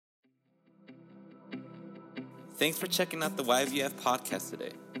Thanks for checking out the YVF podcast today.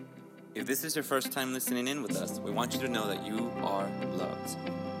 If this is your first time listening in with us, we want you to know that you are loved.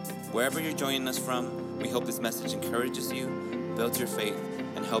 Wherever you're joining us from, we hope this message encourages you, builds your faith,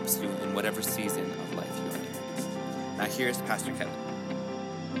 and helps you in whatever season of life you're in. Now here's Pastor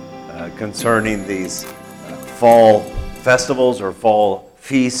Kevin. Concerning these fall festivals or fall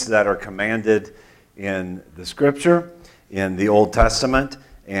feasts that are commanded in the Scripture, in the Old Testament,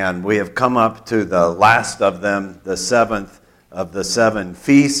 and we have come up to the last of them, the seventh of the seven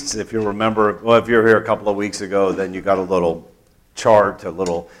feasts. If you remember, well, if you were here a couple of weeks ago, then you got a little chart, a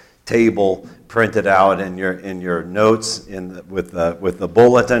little table printed out in your notes with the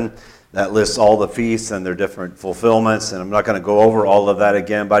bulletin that lists all the feasts and their different fulfillments. And I'm not going to go over all of that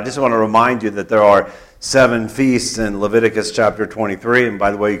again, but I just want to remind you that there are 7 feasts in Leviticus chapter 23. And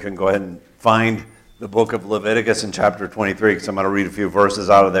by the way, you can go ahead and find the book of Leviticus in chapter 23, because I'm going to read a few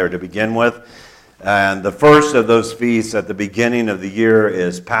verses out of there to begin with. And the first of those feasts at the beginning of the year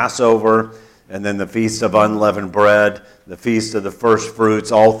is Passover, and then the Feast of Unleavened Bread, the Feast of the First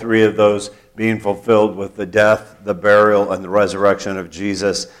Fruits, all 3 of those being fulfilled with the death, the burial, and the resurrection of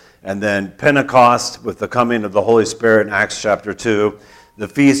Jesus. And then Pentecost with the coming of the Holy Spirit in Acts chapter 2. The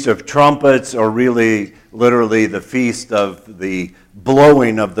Feast of Trumpets, or really, literally, the Feast of the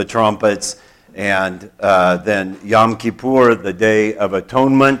blowing of the trumpets. And then Yom Kippur, the Day of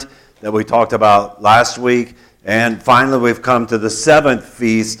Atonement that we talked about last week. And finally, we've come to the 7th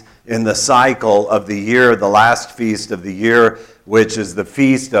feast in the cycle of the year, the last feast of the year, which is the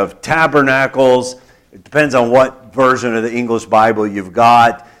Feast of Tabernacles. It depends on what version of the English Bible you've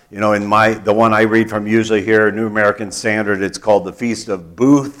got. You know, in the one I read from usually here, New American Standard, it's called the Feast of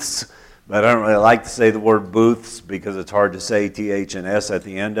Booths. But I don't really like to say the word booths because it's hard to say TH and S at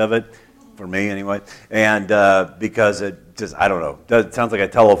the end of it. For me, anyway, and because it just, I don't know, it sounds like a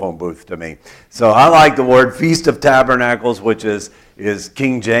telephone booth to me. So I like the word Feast of Tabernacles, which is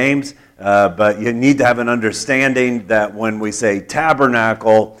King James, but you need to have an understanding that when we say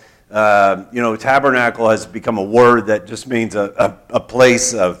tabernacle, tabernacle has become a word that just means a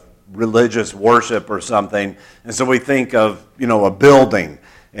place of religious worship or something, and so we think of, a building,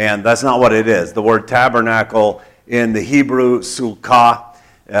 and that's not what it is. The word tabernacle in the Hebrew, sukkah,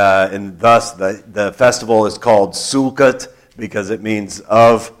 and thus the festival is called Sukkot because it means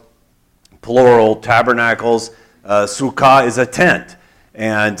of, plural, tabernacles. Sukkah is a tent,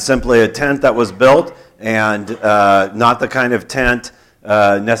 and simply a tent that was built, and not the kind of tent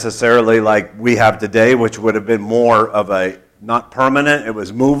necessarily like we have today, which would have been more of a, not permanent, it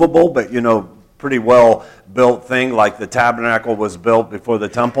was movable, but pretty well built thing like the tabernacle was built before the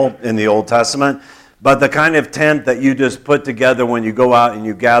temple in the Old Testament. But the kind of tent that you just put together when you go out and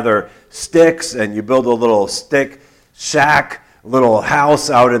you gather sticks and you build a little stick shack, little house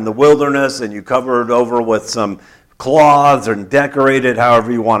out in the wilderness, and you cover it over with some cloths and decorate it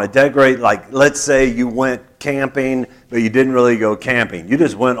however you want to decorate. Like, let's say you went camping, but you didn't really go camping. You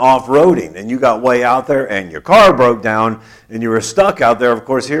just went off-roading, and you got way out there, and your car broke down, and you were stuck out there. Of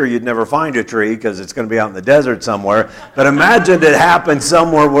course, here you'd never find a tree because it's going to be out in the desert somewhere. But imagine it happened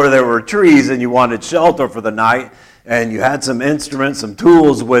somewhere where there were trees, and you wanted shelter for the night, and you had some instruments, some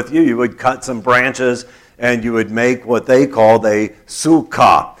tools with you. You would cut some branches, and you would make what they called a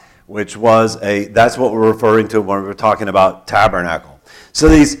sukkah, which was that's what we're referring to when we're talking about tabernacle. So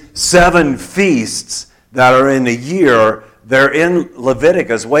these 7 feasts that are in a year, they're in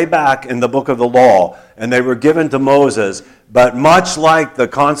Leviticus, way back in the book of the law, and they were given to Moses. But much like the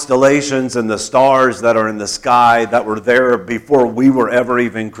constellations and the stars that are in the sky that were there before we were ever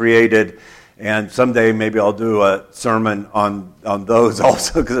even created, and someday maybe I'll do a sermon on those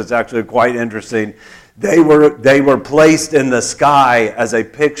also because it's actually quite interesting. They were placed in the sky as a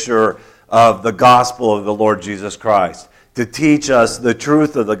picture of the gospel of the Lord Jesus Christ, to teach us the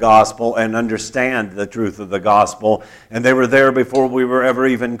truth of the gospel and understand the truth of the gospel. And they were there before we were ever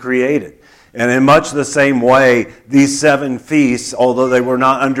even created. And in much the same way, these 7 feasts, although they were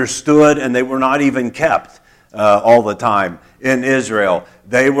not understood and they were not even kept all the time in Israel,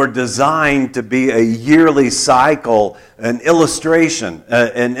 they were designed to be a yearly cycle, an illustration,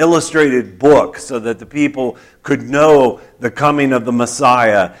 an illustrated book, so that the people could know the coming of the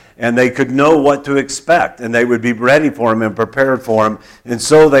Messiah and they could know what to expect, and they would be ready for him and prepared for him. And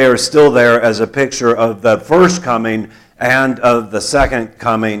so they are still there as a picture of the first coming and of the second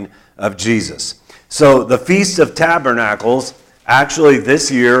coming of Jesus. So the Feast of Tabernacles actually this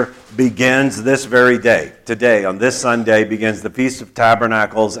year begins this very day. Today, on this Sunday, begins the Feast of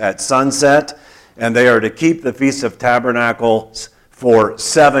Tabernacles at sunset, and they are to keep the Feast of Tabernacles for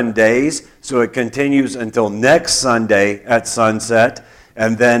 7 days. So it continues until next Sunday at sunset.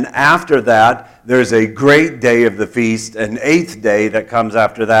 And then after that, there's a great day of the feast, an eighth day that comes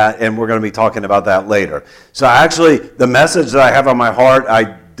after that, and we're going to be talking about that later. So actually, the message that I have on my heart,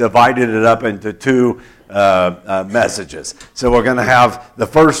 I divided it up into two messages. So we're going to have the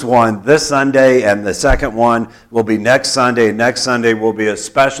first one this Sunday, and the second one will be next Sunday. Next Sunday we'll be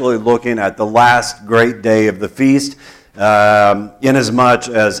especially looking at the last great day of the feast, inasmuch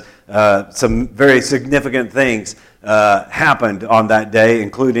as some very significant things happened on that day,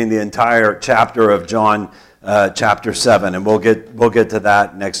 including the entire chapter of John chapter 7, and we'll get to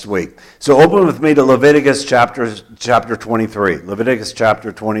that next week. So open with me to Leviticus chapter 23. Leviticus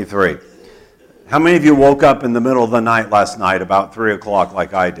chapter 23. How many of you woke up in the middle of the night last night about 3 o'clock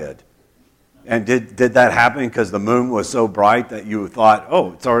like I did? And did that happen because the moon was so bright that you thought,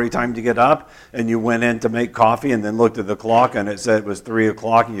 oh, it's already time to get up? And you went in to make coffee and then looked at the clock and it said it was 3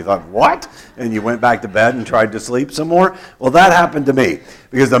 o'clock and you thought, what? And you went back to bed and tried to sleep some more? Well, that happened to me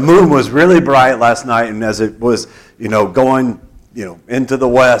because the moon was really bright last night, and as it was, going, into the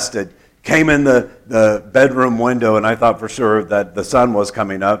west, it came in the bedroom window, and I thought for sure that the sun was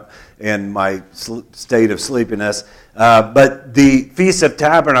coming up in my state of sleepiness. But the Feast of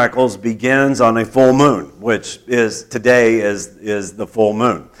Tabernacles begins on a full moon, which today is the full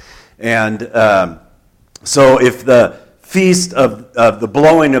moon. And so if the Feast of the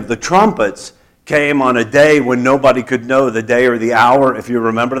blowing of the trumpets came on a day when nobody could know the day or the hour, if you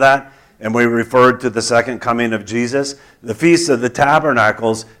remember that, and we referred to the second coming of Jesus, the Feast of the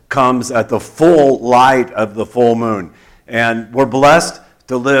Tabernacles comes at the full light of the full moon. And we're blessed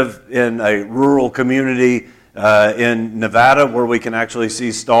to live in a rural community in Nevada where we can actually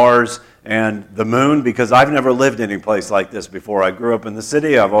see stars and the moon, because I've never lived any place like this before. I grew up in the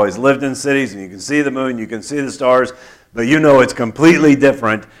city. I've always lived in cities, and you can see the moon, you can see the stars, but it's completely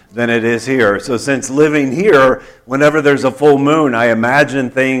different than it is here. So since living here, whenever there's a full moon, I imagine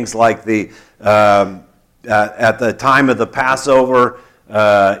things like at the time of the Passover,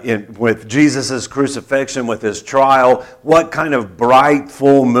 with Jesus' crucifixion, with his trial, what kind of bright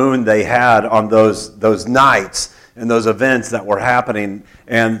full moon they had on those nights and those events that were happening.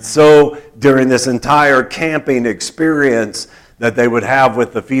 And so during this entire camping experience that they would have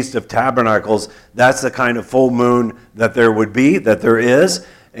with the Feast of Tabernacles, that's the kind of full moon that there is.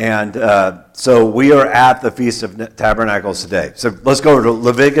 And so we are at the Feast of Tabernacles today. So let's go to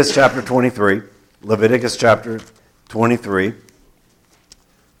Leviticus chapter 23. Leviticus chapter 23.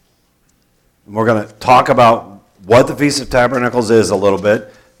 And we're going to talk about what the Feast of Tabernacles is a little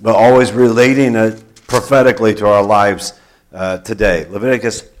bit, but always relating it prophetically to our lives today.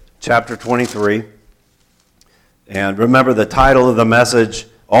 Leviticus chapter 23. And remember, the title of the message,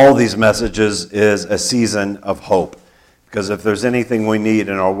 all these messages, is A Season of Hope. Because if there's anything we need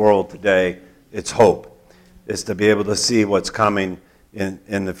in our world today, it's hope. It's to be able to see what's coming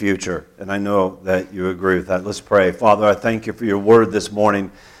in the future. And I know that you agree with that. Let's pray. Father, I thank you for your word this morning.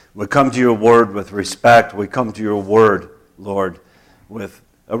 We come to your word with respect. We come to your word, Lord, with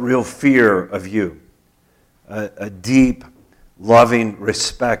a real fear of you, a deep, loving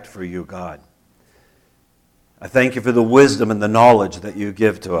respect for you, God. I thank you for the wisdom and the knowledge that you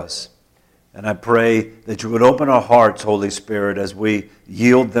give to us. And I pray that you would open our hearts, Holy Spirit, as we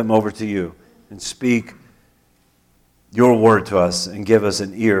yield them over to you and speak your word to us and give us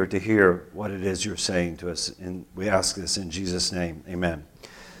an ear to hear what it is you're saying to us. And we ask this in Jesus' name. Amen.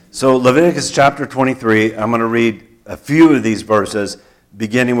 So Leviticus chapter 23, I'm going to read a few of these verses,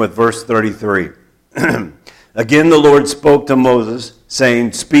 beginning with verse 33. Again, the Lord spoke to Moses,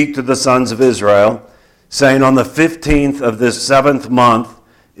 saying, "Speak to the sons of Israel, saying, on the 15th of this 7th month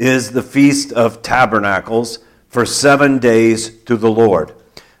is the Feast of Tabernacles for 7 days to the Lord.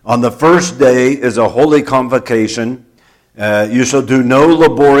 On the first day is a holy convocation. You shall do no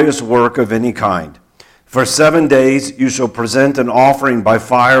laborious work of any kind. For 7 days you shall present an offering by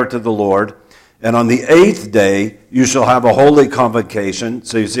fire to the Lord. And on the 8th day you shall have a holy convocation."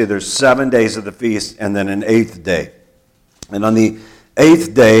 So you see there's 7 days of the feast and then an 8th day. "And on the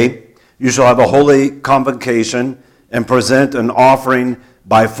 8th day you shall have a holy convocation and present an offering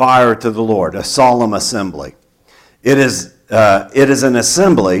by fire to the Lord," a solemn assembly. It is an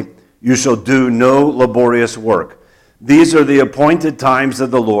assembly. You shall do no laborious work. These are the appointed times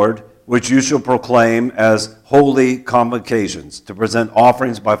of the Lord, which you shall proclaim as holy convocations, to present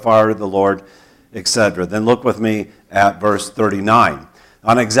offerings by fire to the Lord, etc. Then look with me at verse 39.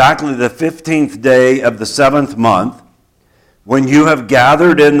 "On exactly the 15th day of the 7th month, when you have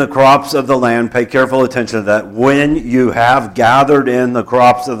gathered in the crops of the land," pay careful attention to that, "when you have gathered in the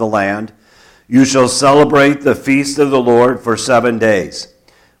crops of the land, you shall celebrate the feast of the Lord for 7 days,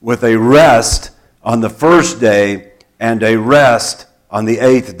 with a rest on the first day and a rest on the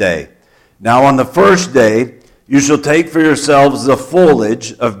 8th day. Now on the first day, you shall take for yourselves the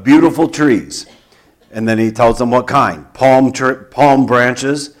foliage of beautiful trees. And then he tells them what kind. Palm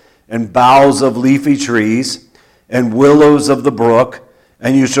branches and boughs of leafy trees and willows of the brook.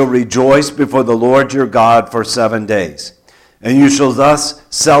 And you shall rejoice before the Lord your God for 7 days. And you shall thus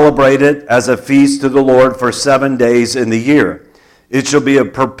celebrate it as a feast to the Lord for 7 days in the year. It shall be a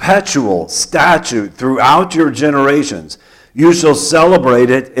perpetual statute throughout your generations. You shall celebrate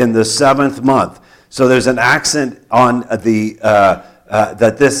it in the 7th month. So there's an accent on the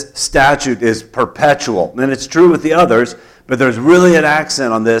that this statute is perpetual. And it's true with the others, but there's really an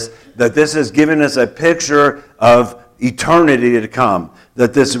accent on this, that this is giving us a picture of eternity to come,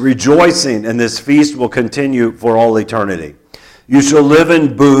 that this rejoicing and this feast will continue for all eternity. You shall live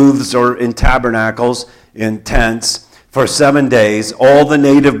in booths or in tabernacles, in tents, for 7 days. All the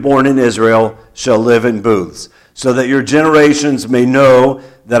native born in Israel shall live in booths, so that your generations may know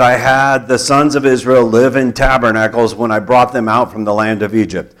that I had the sons of Israel live in tabernacles when I brought them out from the land of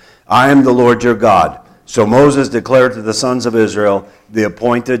Egypt. I am the Lord your God. So Moses declared to the sons of Israel the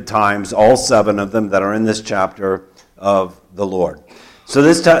appointed times, all 7 of them that are in this chapter of the Lord. So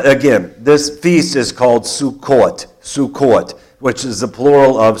this feast is called Sukkot, which is the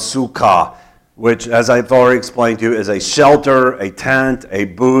plural of Sukkah, which, as I've already explained to you, is a shelter, a tent, a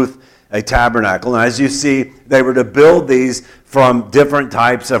booth, a tabernacle. And as you see, they were to build these from different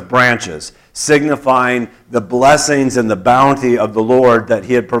types of branches, signifying the blessings and the bounty of the Lord that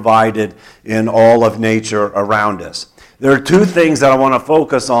he had provided in all of nature around us. There are 2 things that I want to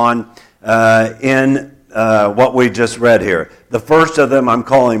focus on in what we just read here. The first of them I'm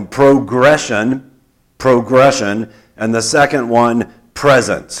calling progression, and the second one,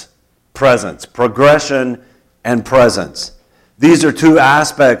 presence, progression and presence. These are 2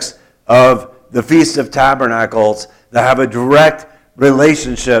 aspects of the Feast of Tabernacles that have a direct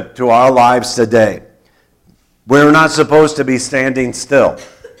relationship to our lives today. We're not supposed to be standing still.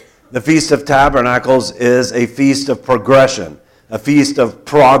 The Feast of Tabernacles is a feast of progression, a feast of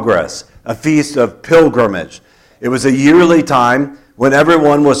progress, a feast of pilgrimage. It was a yearly time when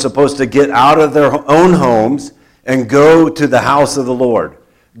everyone was supposed to get out of their own homes and go to the house of the Lord,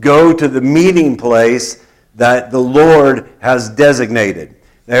 go to the meeting place that the Lord has designated.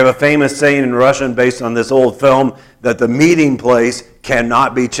 They have a famous saying in Russian based on this old film that the meeting place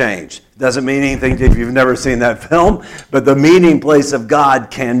cannot be changed. Doesn't mean anything if you've never seen that film, but the meeting place of God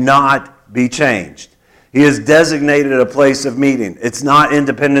cannot be changed. He has designated a place of meeting. It's not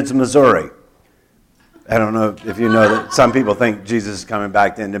Independence, Missouri. I don't know if you know that some people think Jesus is coming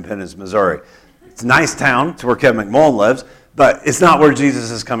back to Independence, Missouri. It's a nice town. It's where Kevin McMullen lives, but it's not where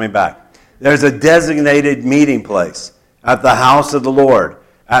Jesus is coming back. There's a designated meeting place at the house of the Lord,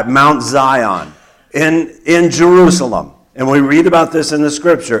 at Mount Zion, in Jerusalem. And we read about this in the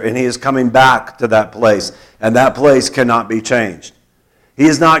scripture, and he is coming back to that place, and that place cannot be changed. He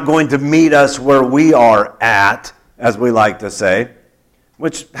is not going to meet us where we are at, as we like to say,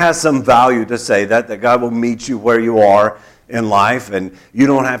 which has some value to say that God will meet you where you are in life, and you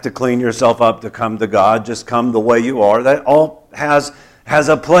don't have to clean yourself up to come to God. Just come the way you are. That all has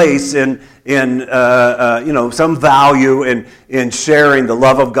a place in some value in sharing the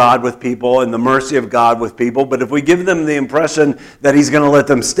love of God with people and the mercy of God with people. But if we give them the impression that he's going to let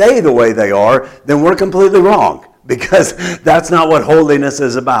them stay the way they are, then we're completely wrong, because that's not what holiness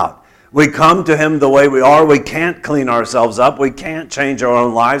is about. We come to him the way we are. We can't clean ourselves up. We can't change our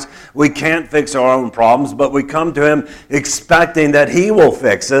own lives. We can't fix our own problems, but we come to him expecting that he will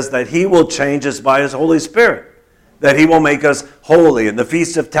fix us, that he will change us by his Holy Spirit, that he will make us holy. And the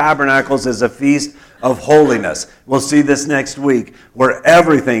Feast of Tabernacles is a feast of holiness. We'll see this next week, where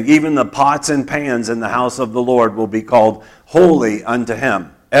everything, even the pots and pans in the house of the Lord, will be called holy unto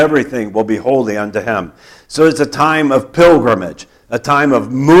him. Everything will be holy unto him. So it's a time of pilgrimage, a time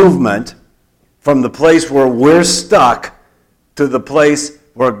of movement from the place where we're stuck to the place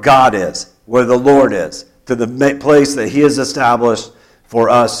where God is, where the Lord is, to the place that he has established for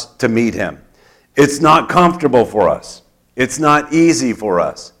us to meet him. It's not comfortable for us. It's not easy for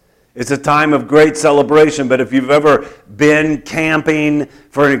us. It's a time of great celebration, but if you've ever been camping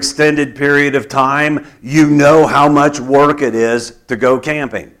for an extended period of time, you know how much work it is to go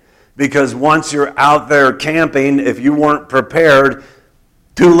camping. Because once you're out there camping, if you weren't prepared,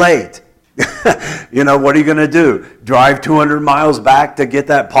 too late. What are you going to do? Drive 200 miles back to get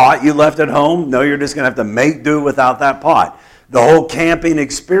that pot you left at home? No, you're just going to have to make do without that pot. The whole camping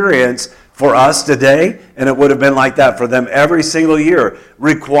experience for us today, and it would have been like that for them every single year,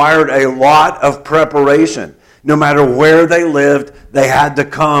 required a lot of preparation. No matter where they lived, they had to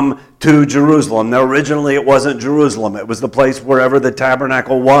come to Jerusalem. Now, originally it wasn't Jerusalem. It was the place wherever the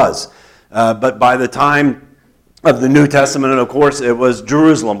tabernacle was. But by the time of the New Testament, and of course, it was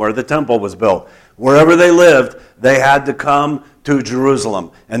Jerusalem where the temple was built. Wherever they lived, they had to come to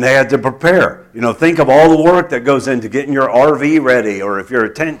Jerusalem, and they had to prepare. Think of all the work that goes into getting your RV ready, or if you're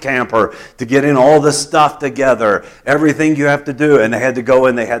a tent camper, to getting all the stuff together, everything you have to do, and they had to go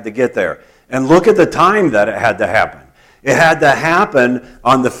and they had to get there. And look at the time that it had to happen. It had to happen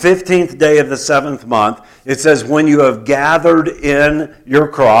on the 15th day of the 7th month. It says, when you have gathered in your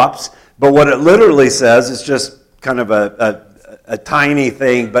crops. But what it literally says, it's just kind of a tiny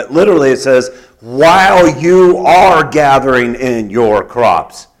thing, but literally it says, while you are gathering in your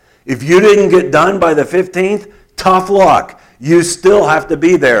crops. If you didn't get done by the 15th, tough luck. You still have to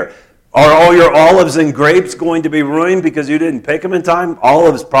be there. Are all your olives and grapes going to be ruined because you didn't pick them in time?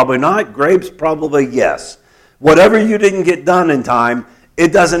 Olives, probably not. Grapes, probably yes. Whatever you didn't get done in time,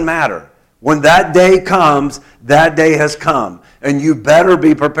 it doesn't matter. When that day comes, that day has come. And you better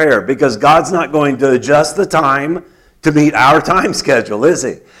be prepared, because God's not going to adjust the time to meet our time schedule, is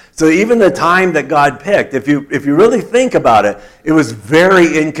he? So even the time that God picked, if you really think about it, it was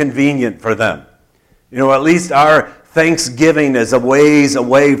very inconvenient for them. At least our Thanksgiving is a ways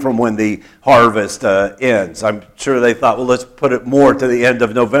away from when the harvest ends. I'm sure they thought, well, let's put it more to the end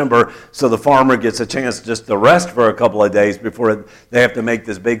of November so the farmer gets a chance just to rest for a couple of days before they have to make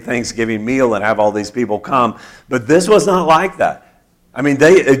this big Thanksgiving meal and have all these people come. But this was not like that. I mean,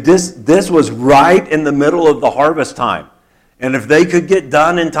 this was right in the middle of the harvest time. And if they could get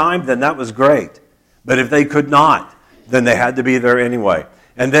done in time, then that was great. But if they could not, then they had to be there anyway.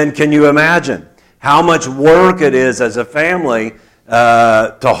 And then can you imagine how much work it is as a family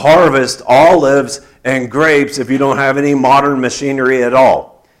to harvest olives and grapes if you don't have any modern machinery at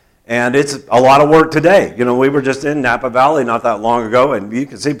all? And it's a lot of work today. We were just in Napa Valley not that long ago, and you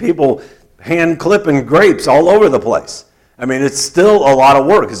can see people hand clipping grapes all over the place. I mean, it's still a lot of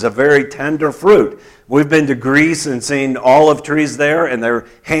work. It's a very tender fruit. We've been to Greece and seen olive trees there, and they're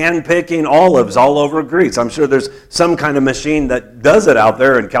hand-picking olives all over Greece. I'm sure there's some kind of machine that does it out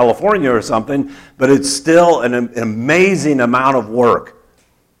there in California or something, but it's still an amazing amount of work.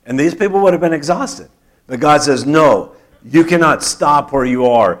 And these people would have been exhausted. But God says, no, you cannot stop where you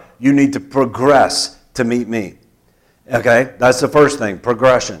are. You need to progress to meet me. Okay, that's the first thing,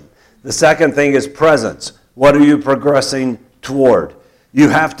 progression. The second thing is presence. What are you progressing toward? You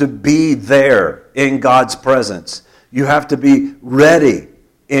have to be there in God's presence. You have to be ready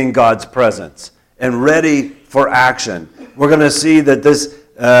in God's presence and ready for action. We're going to see that this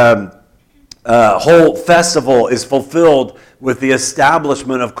whole festival is fulfilled with the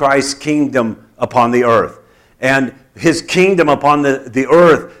establishment of Christ's kingdom upon the earth. And his kingdom upon the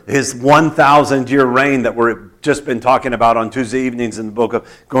earth, his 1,000-year reign that we've just been talking about on Tuesday evenings in the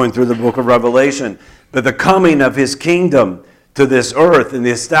going through the book of Revelation. But the coming of his kingdom to this earth and the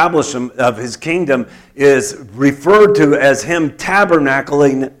establishment of his kingdom is referred to as him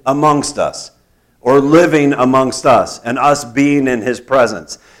tabernacling amongst us, or living amongst us, and us being in his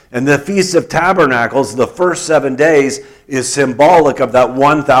presence. And the Feast of Tabernacles, the first 7 days, is symbolic of that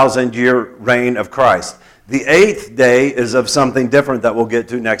 1,000-year reign of Christ. The 8th day is of something different that we'll get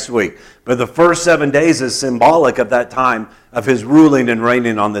to next week. But the first 7 days is symbolic of that time of his ruling and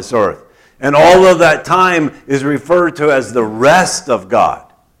reigning on this earth. And all of that time is referred to as the rest of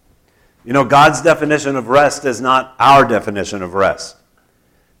God. God's definition of rest is not our definition of rest.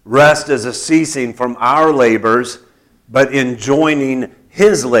 Rest is a ceasing from our labors, but in joining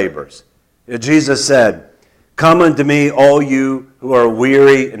his labors. Jesus said, "Come unto me, all you who are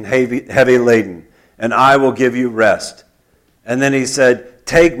weary and heavy laden, and I will give you rest." And then he said,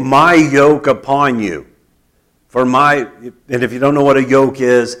 "Take my yoke upon you. And if you don't know what a yoke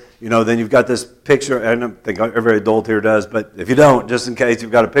is, then you've got this picture, and I don't think every adult here does, but if you don't, just in case,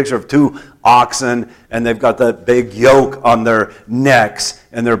 you've got a picture of 2 oxen, and they've got that big yoke on their necks,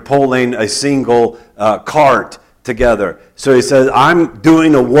 and they're pulling a single cart together. So he says, I'm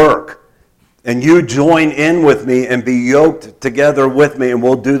doing a work, and you join in with me and be yoked together with me, and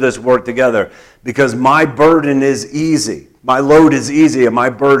we'll do this work together, because my burden is easy. My load is easy, and my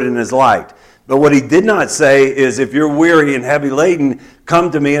burden is light. But what he did not say is, if you're weary and heavy laden,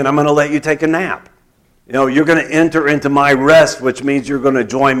 come to me and I'm going to let you take a nap. You're going to enter into my rest, which means you're going to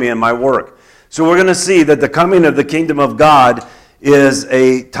join me in my work. So we're going to see that the coming of the kingdom of God is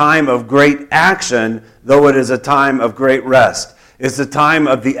a time of great action, though it is a time of great rest. It's the time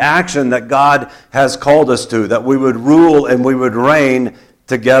of the action that God has called us to, that we would rule and we would reign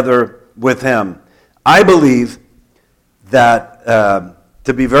together with him. I believe that,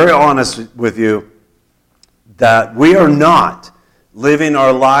 to be very honest with you, that we are not living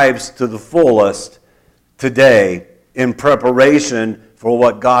our lives to the fullest today in preparation for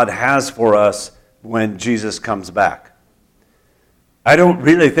what God has for us when Jesus comes back? I don't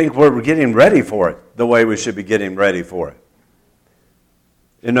really think we're getting ready for it the way we should be getting ready for it.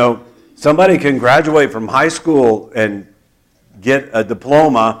 You know, somebody can graduate from high school and get a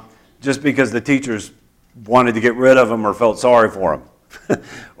diploma just because the teachers wanted to get rid of them or felt sorry for them.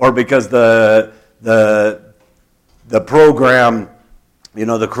 Or because the program, you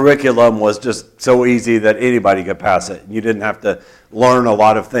know, the curriculum was just so easy that anybody could pass it. You didn't have to learn a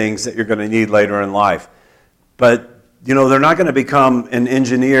lot of things that you're going to need later in life. But, you know, they're not going to become an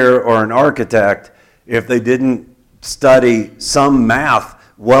engineer or an architect if they didn't study some math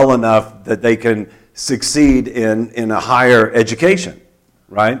well enough that they can succeed in a higher education,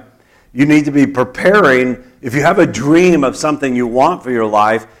 right? You need to be preparing. If you have a dream of something you want for your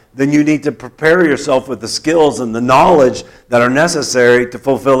life, then you need to prepare yourself with the skills and the knowledge that are necessary to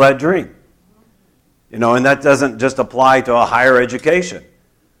fulfill that dream. You know, and that doesn't just apply to a higher education.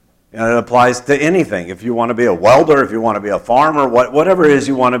 You know, it applies to anything. If you want to be a welder, if you want to be a farmer, whatever it is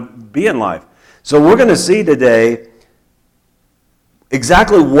you want to be in life. So we're going to see today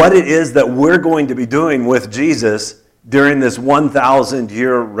exactly what it is that we're going to be doing with Jesus during this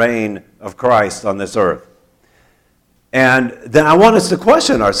 1,000-year reign of Christ on this earth. And then I want us to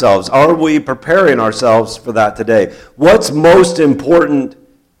question ourselves. Are we preparing ourselves for that today? What's most important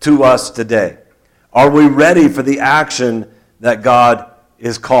to us today? Are we ready for the action that God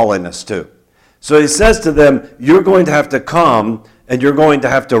is calling us to? So he says to them, you're going to have to come and you're going to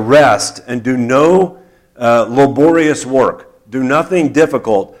have to rest and do no laborious work. Do nothing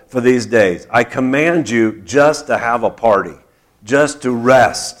difficult for these days. I command you just to have a party, just to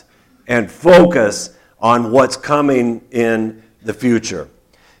rest and focus on what's coming in the future.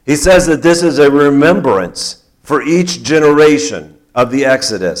 He says that this is a remembrance for each generation of the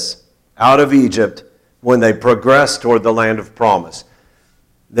Exodus out of Egypt when they progress toward the land of promise.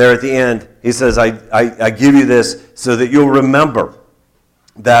 There at the end, he says, I give you this so that you'll remember,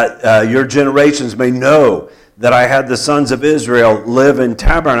 that your generations may know that I had the sons of Israel live in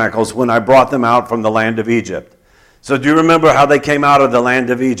tabernacles when I brought them out from the land of Egypt. So do you remember how they came out of the land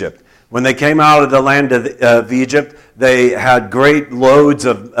of Egypt? When they came out of the land of Egypt, they had great loads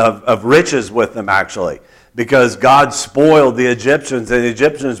of riches with them, actually, because God spoiled the Egyptians, and the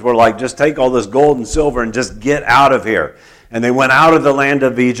Egyptians were like, just take all this gold and silver and just get out of here. And they went out of the land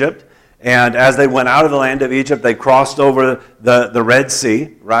of Egypt, and as they went out of the land of Egypt, they crossed over the Red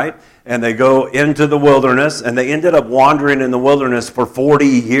Sea, right? And they go into the wilderness, and they ended up wandering in the wilderness for 40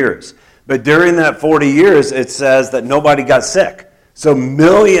 years. But during that 40 years, it says that nobody got sick. So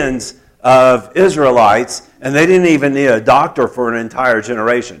millions of Israelites, and they didn't even need a doctor for an entire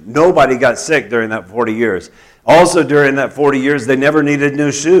generation. Nobody got sick during that 40 years. Also during that 40 years, they never needed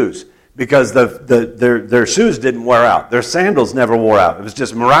new shoes because their shoes didn't wear out. Their sandals never wore out. It was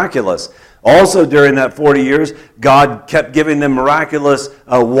just miraculous. Also during that 40 years, God kept giving them miraculous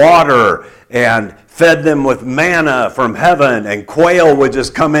water and fed them with manna from heaven, and quail would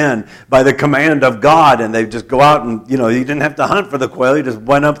just come in by the command of God, and they'd just go out and, you didn't have to hunt for the quail. You just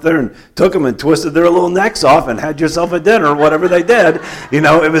went up there and took them and twisted their little necks off and had yourself a dinner, whatever they did.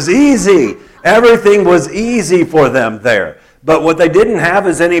 It was easy. Everything was easy for them there. But what they didn't have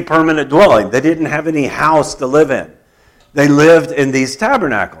is any permanent dwelling. They didn't have any house to live in. They lived in these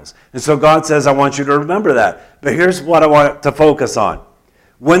tabernacles. And so God says, I want you to remember that. But here's what I want to focus on.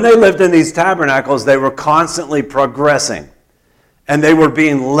 When they lived in these tabernacles, they were constantly progressing. And they were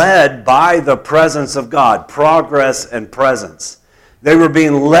being led by the presence of God. Progress and presence. They were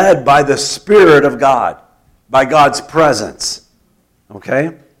being led by the Spirit of God. By God's presence.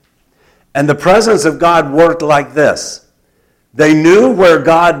 Okay? And the presence of God worked like this. They knew where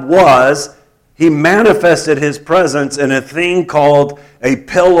God was. He manifested his presence in a thing called a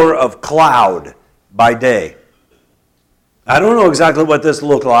pillar of cloud by day. I don't know exactly what this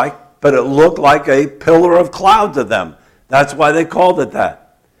looked like, but it looked like a pillar of cloud to them. That's why they called it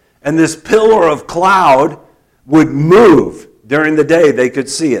that. And this pillar of cloud would move during the day. They could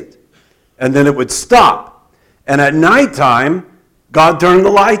see it. And then it would stop. And at nighttime, God turned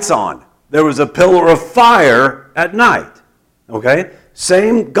the lights on. There was a pillar of fire at night. Okay?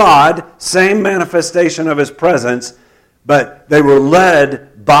 Same God, same manifestation of his presence, but they were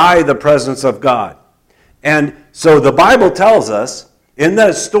led by the presence of God. And so the Bible tells us in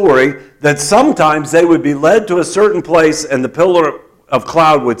that story that sometimes they would be led to a certain place and the pillar of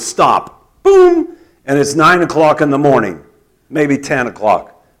cloud would stop. Boom! And it's 9 o'clock in the morning, maybe 10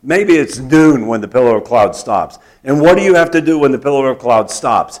 o'clock. Maybe it's noon when the pillar of cloud stops. And what do you have to do when the pillar of cloud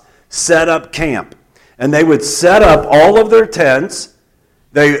stops? Set up camp. And they would set up all of their tents.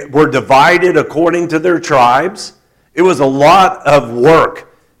 They were divided according to their tribes. It was a lot of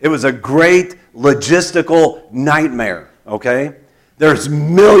work. It was a great logistical nightmare, okay? There's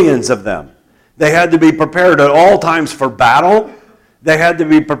millions of them. They had to be prepared at all times for battle. They had to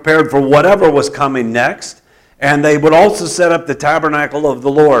be prepared for whatever was coming next. And they would also set up the tabernacle of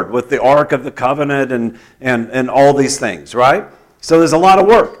the Lord with the Ark of the Covenant and all these things, right? So there's a lot of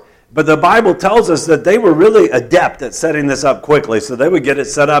work. But the Bible tells us that they were really adept at setting this up quickly. So they would get it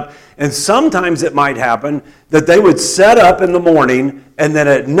set up. And sometimes it might happen that they would set up in the morning, and then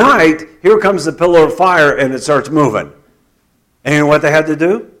at night, here comes the pillar of fire, and it starts moving. And you know what they had to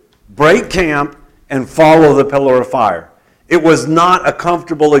do? Break camp and follow the pillar of fire. It was not a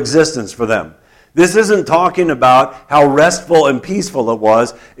comfortable existence for them. This isn't talking about how restful and peaceful it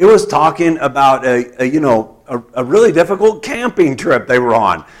was. It was talking about a really difficult camping trip they were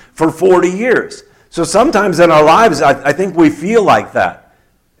on for 40 years. So sometimes in our lives, I think we feel like that.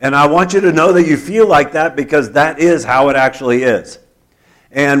 And I want you to know that you feel like that because that is how it actually is.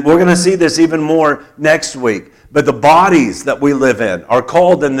 And we're going to see this even more next week. But the bodies that we live in are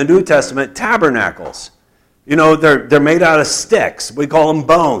called in the New Testament tabernacles. You know, they're made out of sticks. We call them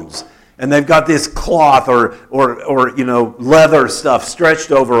bones. And they've got this cloth or leather stuff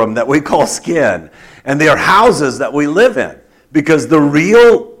stretched over them that we call skin. And they are houses that we live in. Because the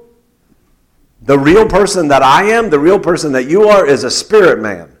real person that I am, the real person that you are, is a spirit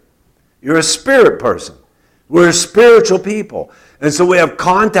man. You're a spirit person. We're a spiritual people. And so we have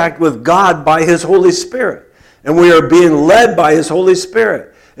contact with God by His Holy Spirit. And we are being led by His Holy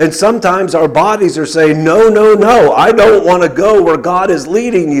Spirit. And sometimes our bodies are saying, no, no, no, I don't want to go where God is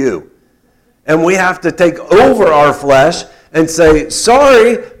leading you. And we have to take over our flesh and say,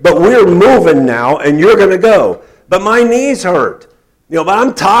 sorry, but we're moving now and you're going to go. But my knees hurt. But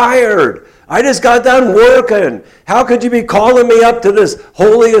I'm tired. I just got done working. How could you be calling me up to this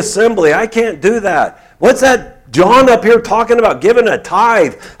holy assembly? I can't do that. What's that John up here talking about giving a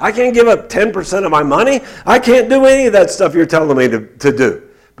tithe? I can't give up 10% of my money. I can't do any of that stuff you're telling me to do.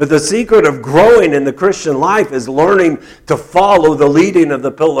 But the secret of growing in the Christian life is learning to follow the leading of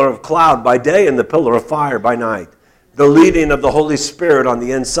the pillar of cloud by day and the pillar of fire by night. The leading of the Holy Spirit on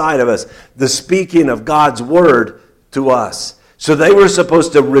the inside of us. The speaking of God's word to us. So they were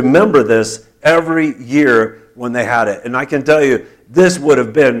supposed to remember this every year when they had it. And I can tell you, this would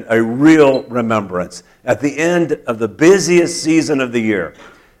have been a real remembrance. At the end of the busiest season of the year,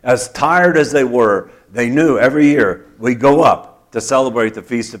 as tired as they were, they knew every year we go up to celebrate the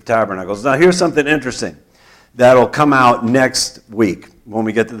Feast of Tabernacles. Now here's something interesting that'll come out next week when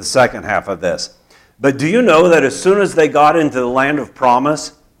we get to the second half of this. But do you know that as soon as they got into the land of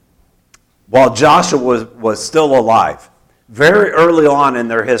promise, while Joshua was still alive, very early on in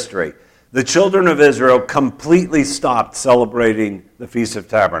their history, the children of Israel completely stopped celebrating the Feast of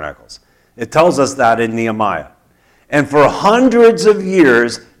Tabernacles. It tells us that in Nehemiah. And for hundreds of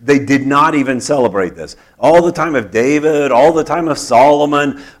years, they did not even celebrate this. All the time of David, all the time of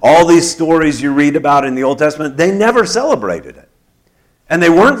Solomon, all these stories you read about in the Old Testament, they never celebrated it. And they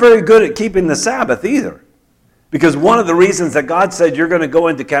weren't very good at keeping the Sabbath either. Because one of the reasons that God said you're going to go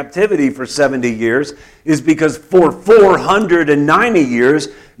into captivity for 70 years is because for 490 years,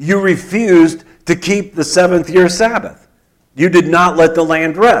 you refused to keep the seventh year Sabbath. You did not let the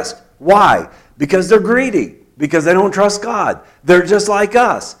land rest. Why? Because they're greedy. Because they don't trust God. They're just like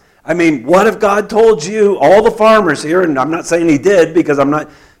us. I mean, what if God told you, all the farmers here, and I'm not saying He did because I'm not,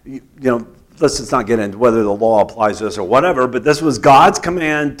 let's not get into whether the law applies to us or whatever, but this was God's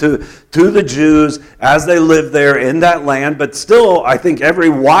command to the Jews as they lived there in that land. But still, I think every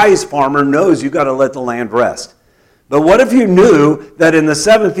wise farmer knows you've got to let the land rest. But what if you knew that in the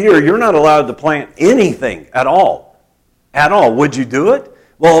seventh year, you're not allowed to plant anything at all? At all. Would you do it?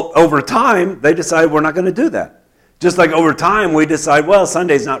 Well, over time, they decided we're not going to do that. Just like over time, we decide, well,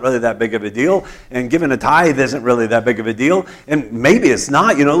 Sunday's not really that big of a deal, and giving a tithe isn't really that big of a deal, and maybe it's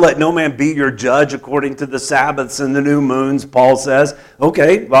not. Let no man be your judge according to the Sabbaths and the new moons, Paul says.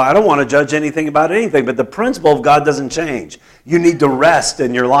 Okay, well, I don't want to judge anything about anything, but the principle of God doesn't change. You need to rest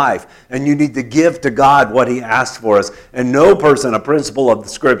in your life, and you need to give to God what He asked for us. And no person, a principle of the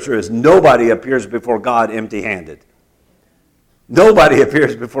Scripture is nobody appears before God empty-handed. Nobody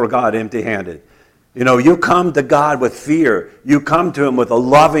appears before God empty-handed. You come to God with fear. You come to Him with a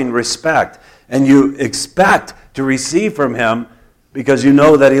loving respect. And you expect to receive from Him because you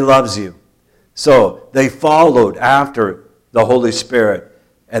know that He loves you. So they followed after the Holy Spirit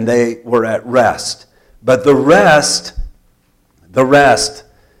and they were at rest. But the rest,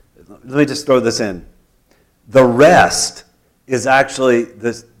 let me just throw this in. The rest is actually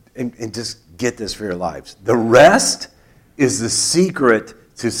this, and just get this for your lives. The rest is the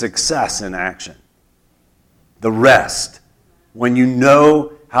secret to success in action. The rest. When you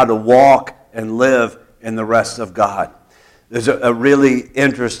know how to walk and live in the rest of God. There's a really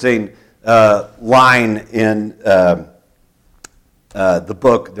interesting line in the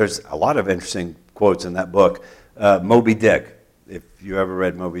book. There's a lot of interesting quotes in that book. Moby Dick. If you ever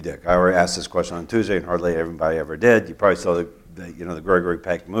read Moby Dick. I already asked this question on Tuesday, and hardly everybody ever did. You probably saw the Gregory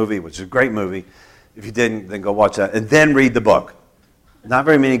Peck movie, which is a great movie. If you didn't, then go watch that. And then read the book. Not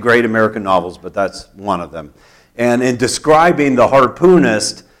very many great American novels, but that's one of them. And in describing the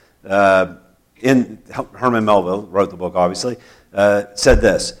harpoonist, Herman Melville wrote the book, obviously, said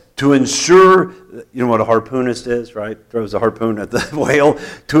this: to ensure, you know what a harpoonist is, right? Throws a harpoon at the whale.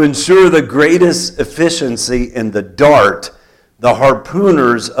 To ensure the greatest efficiency in the dart, the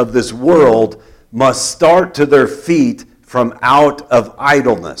harpooners of this world must start to their feet from out of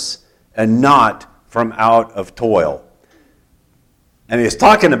idleness and not from out of toil. And he's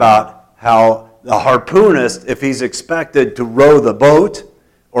talking about how the harpoonist, if he's expected to row the boat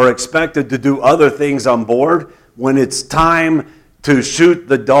or expected to do other things on board, when it's time to shoot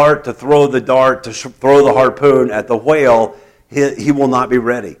the dart, to throw the dart, to throw the harpoon at the whale, he will not be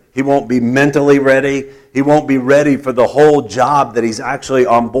ready. He won't be mentally ready. He won't be ready for the whole job that he's actually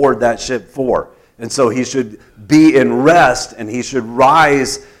on board that ship for. And so he should be in rest, and he should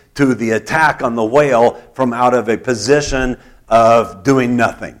rise to the attack on the whale from out of a position of doing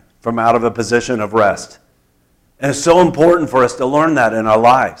nothing, from out of a position of rest. And it's so important for us to learn that in our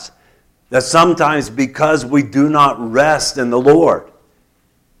lives. That sometimes because we do not rest in the Lord,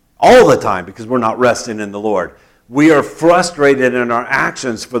 all the time because we're not resting in the Lord, we are frustrated in our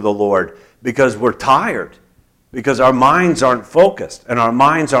actions for the Lord because we're tired, because our minds aren't focused and our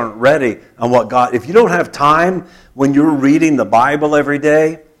minds aren't ready on what God... If you don't have time when you're reading the Bible every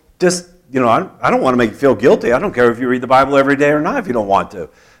day, just, I don't want to make you feel guilty. I don't care if you read the Bible every day or not if you don't want to.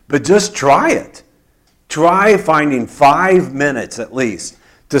 But just try it. Try finding 5 minutes at least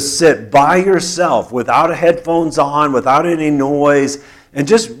to sit by yourself without headphones on, without any noise, and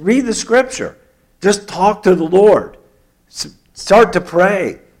just read the Scripture. Just talk to the Lord. Start to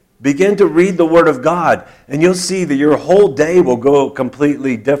pray. Begin to read the Word of God, and you'll see that your whole day will go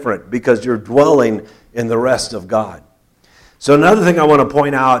completely different because you're dwelling in the rest of God. So another thing I want to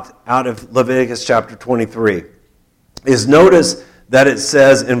point out of Leviticus chapter 23 is notice that it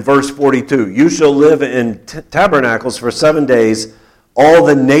says in verse 42, you shall live in tabernacles for 7 days. All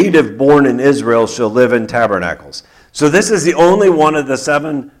the native born in Israel shall live in tabernacles. So this is the only one of the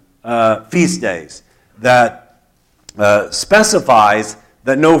 7 feast days that specifies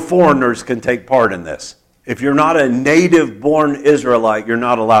that no foreigners can take part in this. If you're not a native-born Israelite, you're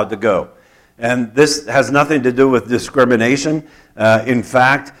not allowed to go. And this has nothing to do with discrimination. In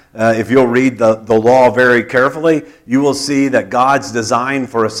fact, if you'll read the law very carefully, you will see that God's design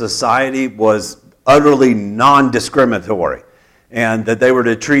for a society was utterly non-discriminatory, and that they were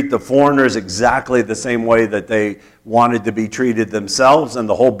to treat the foreigners exactly the same way that they wanted to be treated themselves. And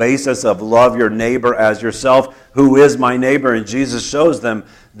the whole basis of love your neighbor as yourself, who is my neighbor? And Jesus shows them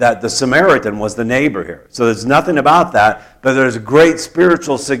that the Samaritan was the neighbor here. So there's nothing about that, but there's great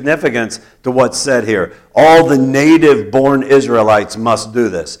spiritual significance to what's said here. All the native-born Israelites must do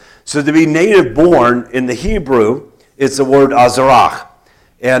this. So to be native-born in the Hebrew, it's the word azarach,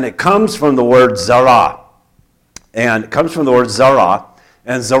 and it comes from the word zarah. And it comes from the word zarah.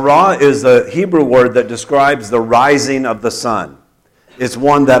 And zarah is the Hebrew word that describes the rising of the sun. It's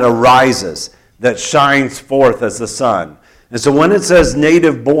one that arises, that shines forth as the sun. And so when it says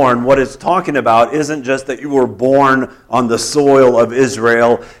native born, what it's talking about isn't just that you were born on the soil of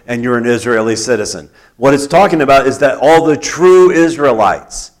Israel and you're an Israeli citizen. What it's talking about is that all the true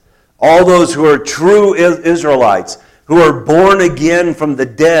Israelites, all those who are true Israelites, who are born again from the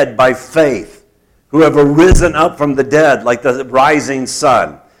dead by faith, who have arisen up from the dead like the rising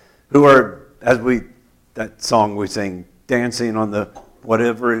sun, who are, that song we sing, dancing on the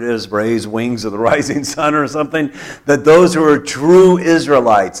whatever it is, raised wings of the rising sun or something, that those who are true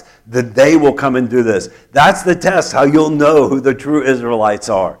Israelites, that they will come and do this. That's the test, how you'll know who the true Israelites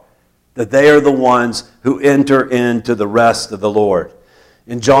are, that they are the ones who enter into the rest of the Lord.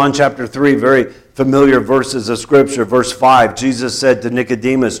 In John chapter 3, very familiar verses of Scripture, verse 5, Jesus said to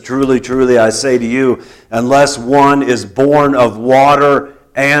Nicodemus, truly, truly, I say to you, unless one is born of water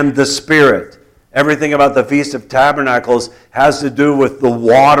and the Spirit. Everything about the Feast of Tabernacles has to do with the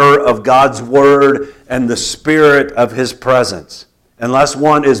water of God's Word and the Spirit of His presence. Unless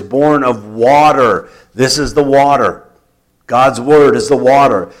one is born of water, this is the water. God's Word is the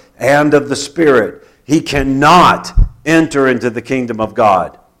water, and of the Spirit. He cannot enter into the kingdom of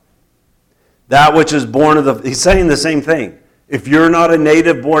God. That which is born of the... He's saying the same thing. If you're not a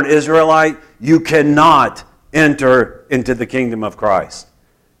native-born Israelite, you cannot enter into the kingdom of Christ.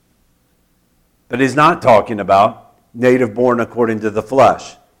 But he's not talking about native-born according to the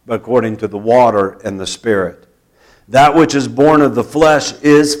flesh, but according to the water and the Spirit. That which is born of the flesh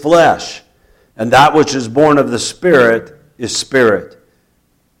is flesh, and that which is born of the Spirit is spirit.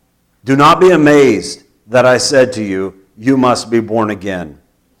 Do not be amazed that I said to you, you must be born again.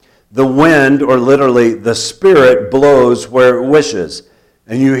 The wind, or literally the Spirit, blows where it wishes,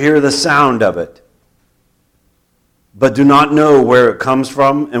 and you hear the sound of it, but do not know where it comes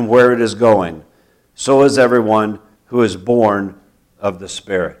from and where it is going. So is everyone who is born of the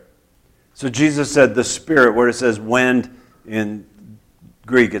Spirit. So Jesus said the Spirit, where it says wind in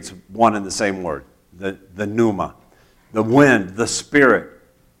Greek, it's one and the same word, the pneuma. The wind, the Spirit.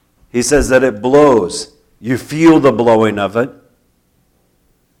 He says that it blows. You feel the blowing of it.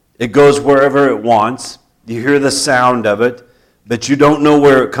 It goes wherever it wants. You hear the sound of it, but you don't know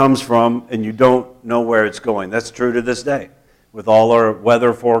where it comes from, and you don't know where it's going. That's true to this day. With all our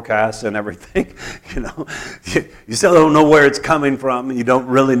weather forecasts and everything, you still don't know where it's coming from, and you don't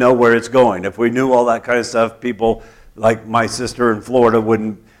really know where it's going. If we knew all that kind of stuff, people like my sister in Florida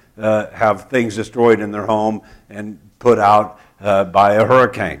wouldn't have things destroyed in their home and put out by a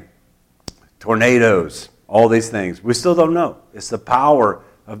hurricane, tornadoes, all these things. We still don't know. It's the power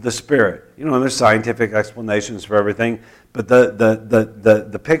of the Spirit. And there's scientific explanations for everything, but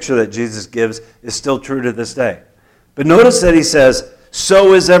the picture that Jesus gives is still true to this day. But notice that he says,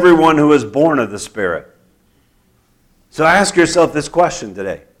 so is everyone who is born of the Spirit. So ask yourself this question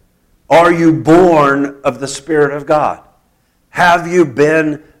today. Are you born of the Spirit of God? Have you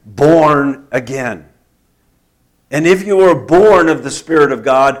been born again? And if you are born of the Spirit of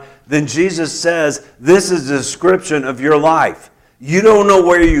God, then Jesus says this is a description of your life. You don't know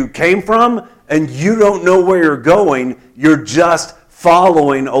where you came from, and you don't know where you're going. You're just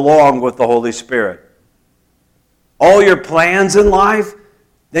following along with the Holy Spirit. All your plans in life,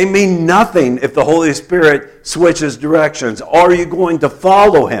 they mean nothing if the Holy Spirit switches directions. Are you going to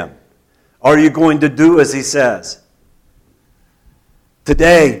follow Him? Are you going to do as He says?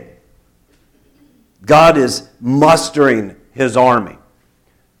 Today, God is mustering His army.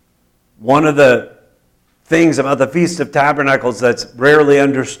 One of the things about the Feast of Tabernacles that's rarely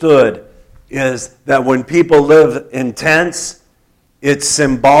understood is that when people live in tents, it's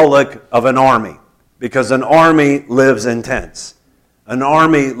symbolic of an army. Because an army lives in tents. An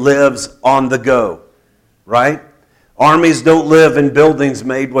army lives on the go, right? Armies don't live in buildings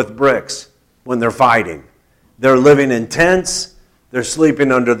made with bricks when they're fighting. They're living in tents, they're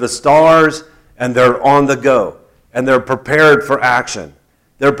sleeping under the stars, and they're on the go. And they're prepared for action.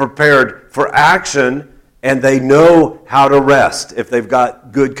 They're prepared for action, and they know how to rest if they've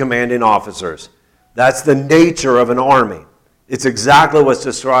got good commanding officers. That's the nature of an army. It's exactly what's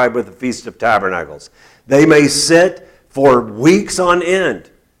described with the Feast of Tabernacles. They may sit for weeks on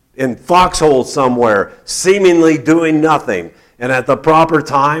end in foxholes somewhere, seemingly doing nothing. And at the proper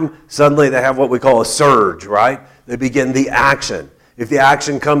time, suddenly they have what we call a surge, right? They begin the action. If the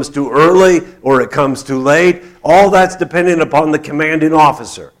action comes too early or it comes too late, all that's dependent upon the commanding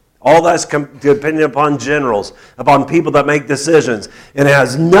officer. All that's dependent upon generals, upon people that make decisions. And it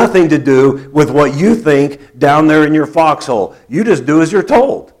has nothing to do with what you think down there in your foxhole. You just do as you're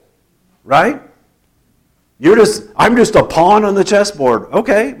told, right? I'm just a pawn on the chessboard.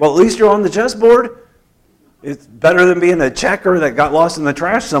 Okay, well, at least you're on the chessboard. It's better than being a checker that got lost in the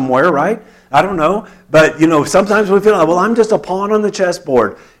trash somewhere, right? I don't know. But, sometimes we feel like, well, I'm just a pawn on the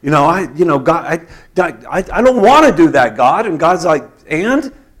chessboard. God, I don't want to do that, God. And God's like,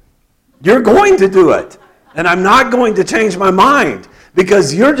 and? You're going to do it. And I'm not going to change my mind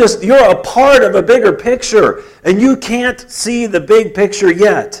because you're a part of a bigger picture and you can't see the big picture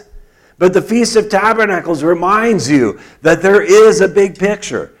yet. But the Feast of Tabernacles reminds you that there is a big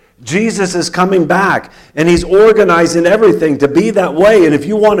picture. Jesus is coming back and He's organizing everything to be that way. And if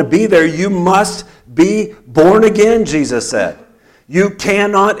you want to be there, you must be born again, Jesus said. You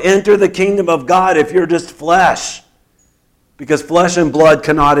cannot enter the kingdom of God if you're just flesh. Because flesh and blood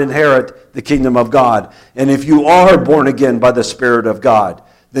cannot inherit the kingdom of God. And if you are born again by the Spirit of God,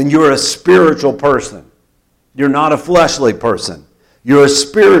 then you're a spiritual person. You're not a fleshly person. You're a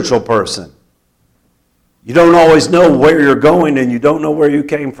spiritual person. You don't always know where you're going and you don't know where you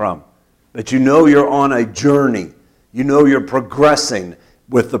came from. But you know you're on a journey. You know you're progressing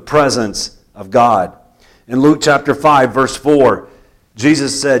with the presence of God. In Luke chapter 5, verse 4,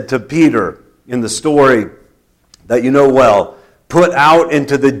 Jesus said to Peter in the story that you know well, put out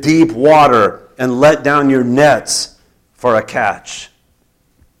into the deep water and let down your nets for a catch.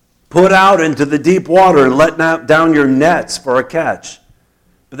 Put out into the deep water and let down your nets for a catch.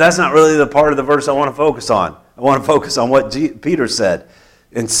 But that's not really the part of the verse I want to focus on. I want to focus on what Peter said.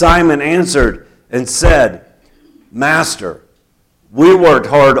 And Simon answered and said, Master, we worked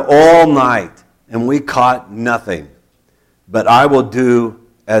hard all night and we caught nothing. But I will do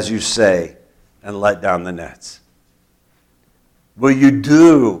as you say and let down the nets. Will you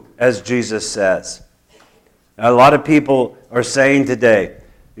do as Jesus says? Now, a lot of people are saying today,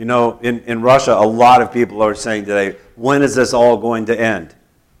 in Russia, a lot of people are saying today, when is this all going to end?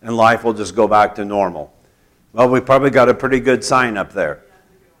 And life will just go back to normal. Well, we probably got a pretty good sign up there.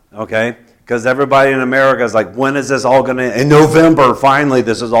 Okay? Because everybody in America is like, when is this all going to end? In November, finally,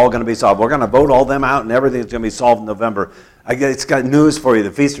 this is all going to be solved. We're going to vote all them out and everything's going to be solved in November. It's got news for you.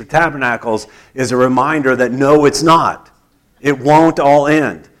 The Feast of Tabernacles is a reminder that no, it's not. It won't all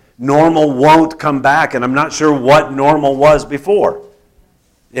end. Normal won't come back, and I'm not sure what normal was before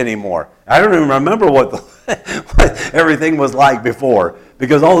anymore. I don't even remember what everything was like before,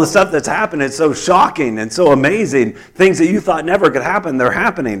 because all the stuff that's happened is so shocking and so amazing. Things that you thought never could happen, they're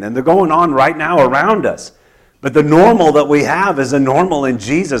happening, and they're going on right now around us. But the normal that we have is a normal in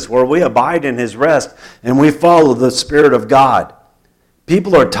Jesus, where we abide in his rest and we follow the Spirit of God.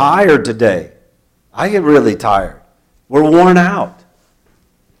 People are tired today. I get really tired. We're worn out.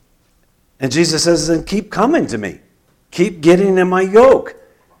 And Jesus says, then keep coming to me. Keep getting in my yoke.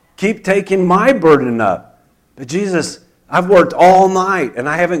 Keep taking my burden up. But Jesus, I've worked all night and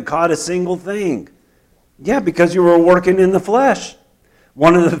I haven't caught a single thing. Yeah, because you were working in the flesh.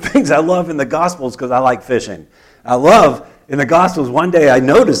 One of the things I love in the Gospels, because I like fishing, I love in the Gospels, one day I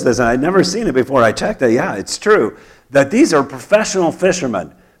noticed this and I'd never seen it before. I checked it. Yeah, it's true. That these are professional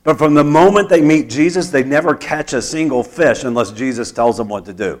fishermen. But from the moment they meet Jesus, they never catch a single fish unless Jesus tells them what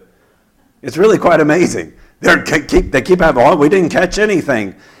to do. It's really quite amazing. They keep having, oh, we didn't catch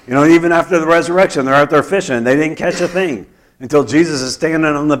anything. Even after the resurrection, they're out there fishing. They didn't catch a thing until Jesus is standing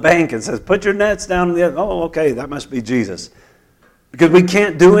on the bank and says, put your nets down. Oh, okay, that must be Jesus. Because we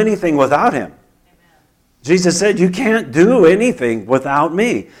can't do anything without him. Jesus said, you can't do anything without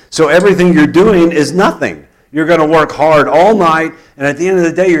me. So everything you're doing is nothing. You're going to work hard all night, and at the end of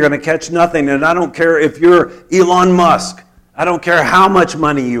the day, you're going to catch nothing. And I don't care if you're Elon Musk. I don't care how much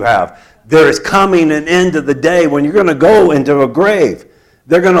money you have. There is coming an end of the day when you're going to go into a grave.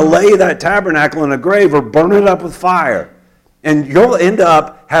 They're going to lay that tabernacle in a grave or burn it up with fire. And you'll end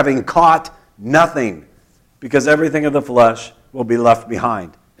up having caught nothing, because everything of the flesh will be left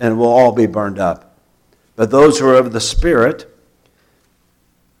behind and will all be burned up. But those who are of the Spirit,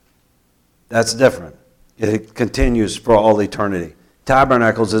 that's different. It continues for all eternity.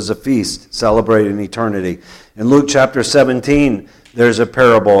 Tabernacles is a feast celebrating eternity. In Luke chapter 17, there's a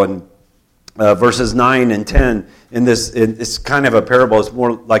parable in verses 9 and 10. It's kind of a parable. It's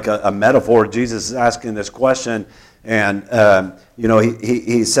more like a metaphor. Jesus is asking this question, and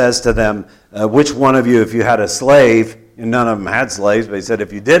he says to them, which one of you, if you had a slave, and none of them had slaves, but he said,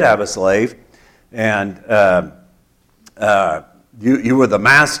 if you did have a slave, and you were the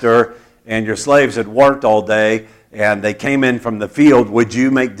master, and your slaves had worked all day, and they came in from the field, would you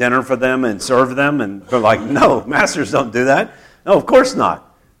make dinner for them and serve them? And they're like, no, masters don't do that. No, of course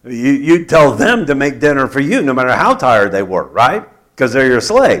not. You tell them to make dinner for you, no matter how tired they were, right? Because they're your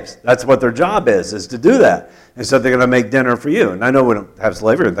slaves. That's what their job is to do that. And so they're going to make dinner for you. And I know we don't have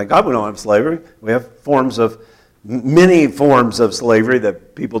slavery, and thank God we don't have slavery. We have many forms of slavery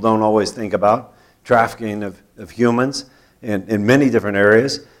that people don't always think about, trafficking of humans in many different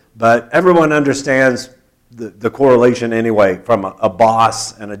areas. But everyone understands the correlation anyway from a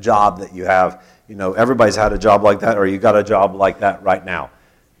boss and a job that you have. Everybody's had a job like that, or you got a job like that right now.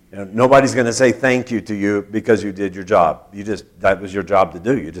 Nobody's going to say thank you to you because you did your job. That was your job to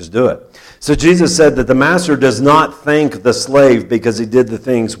do. You just do it. So Jesus said that the master does not thank the slave because he did the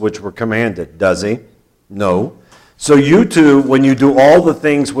things which were commanded, does he? No. So you too, when you do all the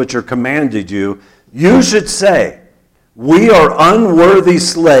things which are commanded you, you should say, we are unworthy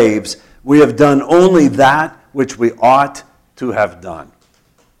slaves. We have done only that which we ought to have done.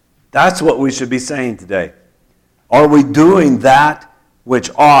 That's what we should be saying today. Are we doing that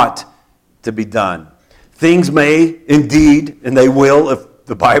which ought to be done? Things may indeed, and they will, if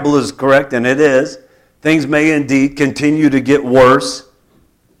the Bible is correct, and it is, things may indeed continue to get worse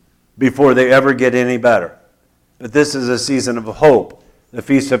before they ever get any better. But this is a season of hope. The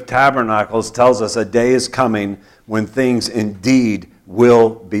Feast of Tabernacles tells us a day is coming when things indeed will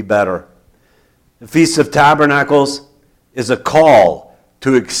be better. The Feast of Tabernacles is a call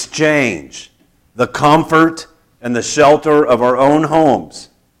to exchange the comfort and the shelter of our own homes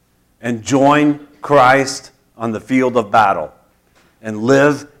and join Christ on the field of battle and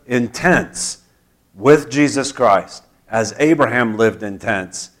live in tents with Jesus Christ, as Abraham lived in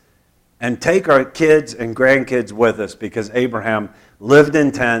tents, and take our kids and grandkids with us, because Abraham lived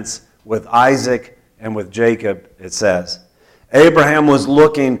in tents with Isaac and with Jacob, it says. Abraham was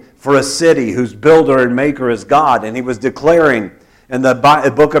looking for a city whose builder and maker is God, and he was declaring, and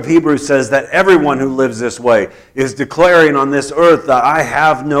the book of Hebrews says that everyone who lives this way is declaring on this earth that I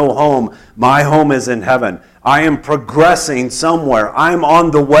have no home. My home is in heaven. I am progressing somewhere. I'm on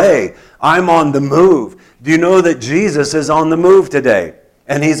the way. I'm on the move. Do you know that Jesus is on the move today?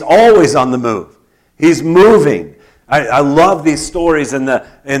 And he's always on the move. He's moving. I love these stories in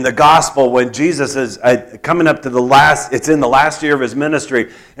the gospel when Jesus is coming up to it's in the last year of his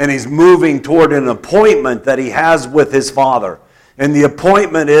ministry, and he's moving toward an appointment that he has with his Father. And the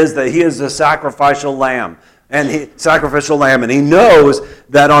appointment is that he is the sacrificial lamb. And he knows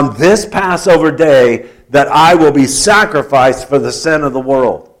that on this Passover day that I will be sacrificed for the sin of the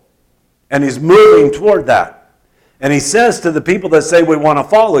world. And he's moving toward that. And he says to the people that say, we want to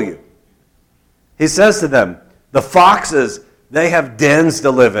follow you, he says to them, the foxes, they have dens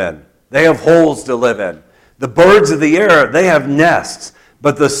to live in. They have holes to live in. The birds of the air, they have nests.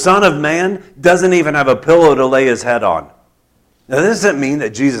 But the Son of Man doesn't even have a pillow to lay his head on. Now, this doesn't mean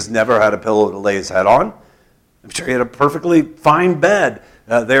that Jesus never had a pillow to lay his head on. I'm sure he had a perfectly fine bed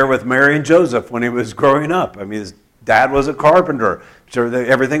there with Mary and Joseph when he was growing up. I mean, his dad was a carpenter. I'm sure that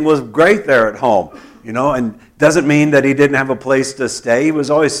everything was great there at home. And doesn't mean that he didn't have a place to stay. He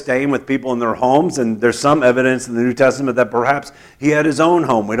was always staying with people in their homes, and there's some evidence in the New Testament that perhaps he had his own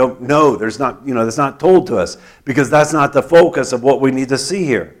home. We don't know. That's not told to us, because that's not the focus of what we need to see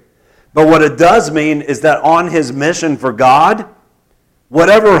here. But what it does mean is that on his mission for God,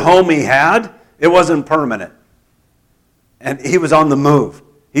 whatever home he had, it wasn't permanent. And he was on the move.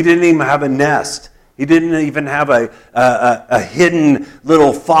 He didn't even have a nest. He didn't even have a hidden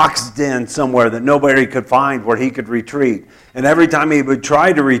little fox den somewhere that nobody could find where he could retreat. And every time he would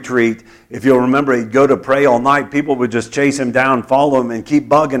try to retreat, if you'll remember, he'd go to pray all night. People would just chase him down, follow him, and keep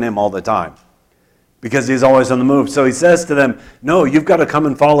bugging him all the time, because he's always on the move. So he says to them, no, you've got to come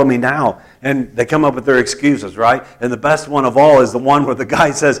and follow me now. And they come up with their excuses, right? And the best one of all is the one where the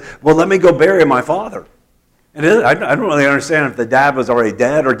guy says, well, let me go bury my father. And I don't really understand if the dad was already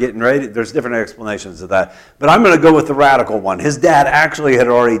dead or getting ready. There's different explanations of that. But I'm going to go with the radical one. His dad actually had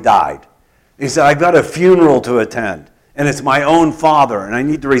already died. He said, I've got a funeral to attend, and it's my own father, and I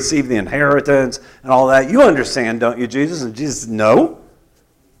need to receive the inheritance and all that. You understand, don't you, Jesus? And Jesus said, no.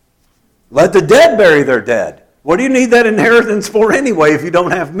 Let the dead bury their dead. What do you need that inheritance for anyway if you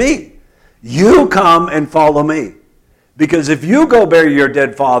don't have me? You come and follow me. Because if you go bury your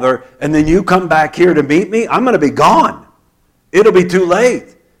dead father and then you come back here to meet me, I'm going to be gone. It'll be too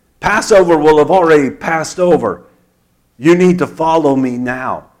late. Passover will have already passed over. You need to follow me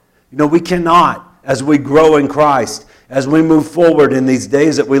now. We cannot, as we grow in Christ, as we move forward in these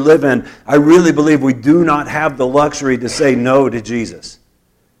days that we live in, I really believe we do not have the luxury to say no to Jesus.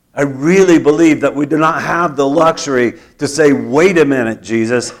 I really believe that we do not have the luxury to say, wait a minute,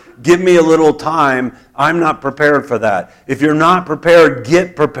 Jesus, give me a little time. I'm not prepared for that. If you're not prepared,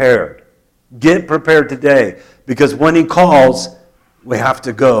 get prepared. Get prepared today, because when he calls, we have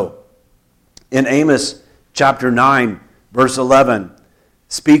to go. In Amos chapter 9, verse 11,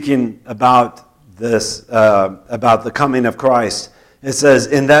 speaking about this, about the coming of Christ, it says,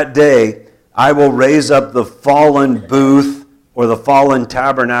 in that day I will raise up the fallen booth, or the fallen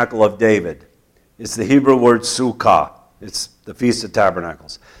tabernacle of David. It's the Hebrew word sukkah. It's the Feast of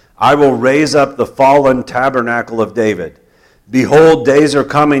Tabernacles. I will raise up the fallen tabernacle of David. Behold, days are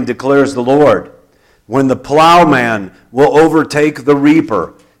coming, declares the Lord, when the plowman will overtake the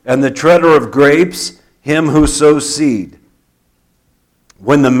reaper, and the treader of grapes, him who sows seed.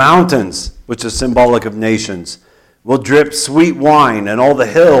 When the mountains, which is symbolic of nations, will drip sweet wine, and all the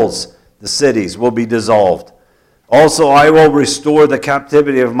hills, the cities, will be dissolved. Also, I will restore the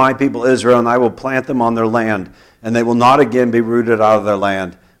captivity of my people Israel, and I will plant them on their land, and they will not again be rooted out of their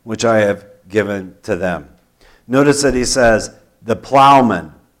land, which I have given to them. Notice that he says, the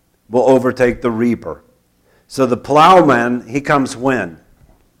plowman will overtake the reaper. So the plowman, he comes when?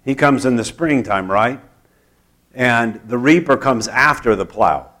 He comes in the springtime, right? And the reaper comes after the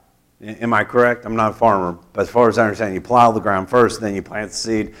plow. Am I correct? I'm not a farmer, but as far as I understand, you plow the ground first, then you plant the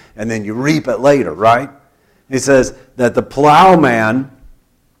seed, and then you reap it later, right? He says that the plowman,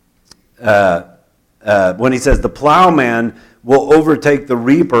 when he says the plowman will overtake the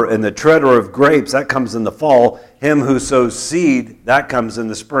reaper, and the treader of grapes, that comes in the fall. Him who sows seed, that comes in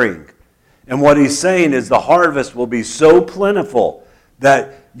the spring. And what he's saying is the harvest will be so plentiful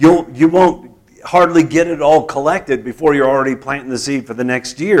that you won't, hardly get it all collected before you're already planting the seed for the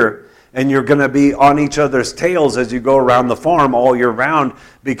next year. And you're going to be on each other's tails as you go around the farm all year round,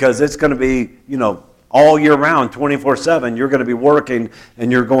 because it's going to be, all year round, 24/7. You're going to be working,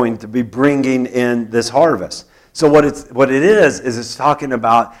 and you're going to be bringing in this harvest. So what it is it's talking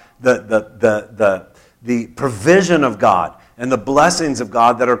about the provision of God and the blessings of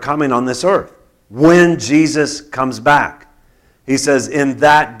God that are coming on this earth when Jesus comes back. He says, in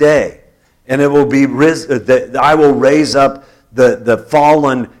that day, and it will be I will raise up the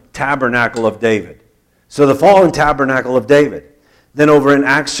fallen tabernacle of David. So the fallen tabernacle of David. Then over in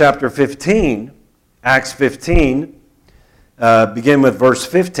Acts chapter 15, begin with verse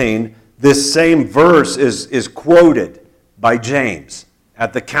 15, this same verse is quoted by James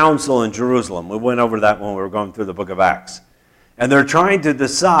at the council in Jerusalem. We went over that when we were going through the book of Acts. And they're trying to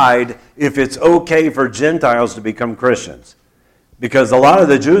decide if it's okay for Gentiles to become Christians. Because a lot of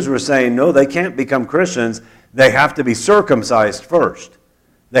the Jews were saying, no, they can't become Christians. They have to be circumcised first.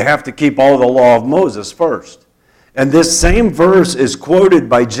 They have to keep all the law of Moses first. And this same verse is quoted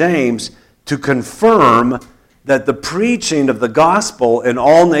by James to confirm that the preaching of the gospel in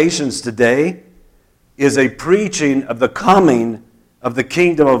all nations today is a preaching of the coming of the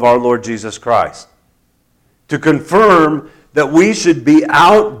kingdom of our Lord Jesus Christ. To confirm that we should be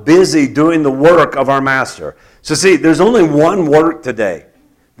out busy doing the work of our master. So see, there's only one work today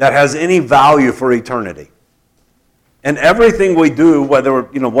that has any value for eternity. And everything we do, whether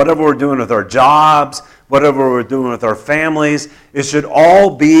whatever we're doing with our jobs, whatever we're doing with our families, it should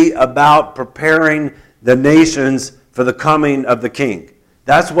all be about preparing the nations for the coming of the King.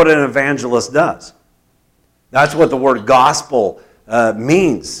 That's what an evangelist does. That's what the word gospel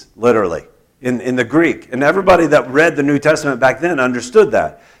means, literally, in the Greek. And everybody that read the New Testament back then understood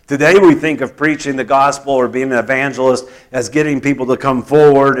that. Today we think of preaching the gospel or being an evangelist as getting people to come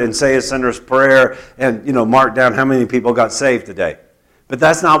forward and say a sinner's prayer and mark down how many people got saved today. But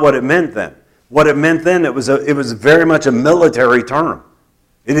that's not what it meant then. What it meant then, it was very much a military term.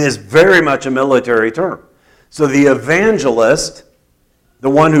 It is very much a military term. So the evangelist, the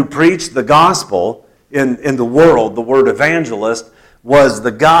one who preached the gospel in the world, the word evangelist, was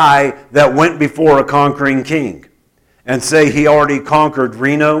the guy that went before a conquering king. And say he already conquered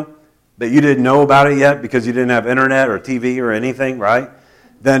Reno, but you didn't know about it yet because you didn't have internet or TV or anything, right?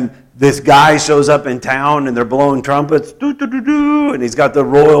 Then this guy shows up in town and they're blowing trumpets, and he's got the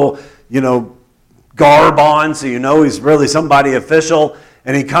royal, garb on, so he's really somebody official.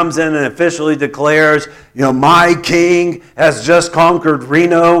 And he comes in and officially declares, my king has just conquered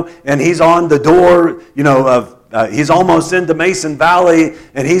Reno, and he's on the door, he's almost into Mason Valley,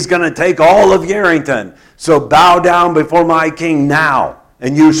 and he's going to take all of Yarrington. So bow down before my king now,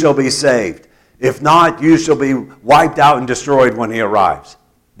 and you shall be saved. If not, you shall be wiped out and destroyed when he arrives.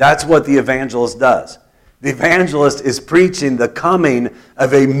 That's what the evangelist does. The evangelist is preaching the coming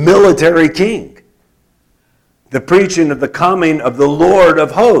of a military king. The preaching of the coming of the Lord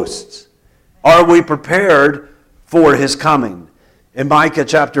of hosts. Are we prepared for his coming? In Micah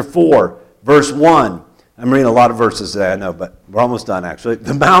chapter 4, verse 1, I'm reading a lot of verses today, I know, but we're almost done actually.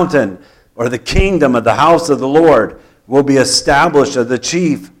 The mountain or the kingdom of the house of the Lord will be established as the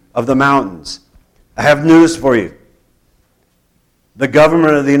chief of the mountains. I have news for you. The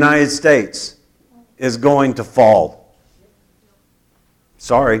government of the United States is going to fall.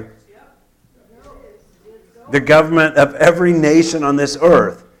 Sorry. The government of every nation on this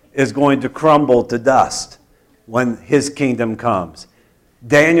earth is going to crumble to dust when his kingdom comes.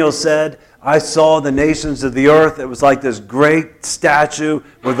 Daniel said, I saw the nations of the earth. It was like this great statue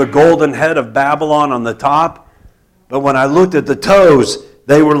with the golden head of Babylon on the top. But when I looked at the toes,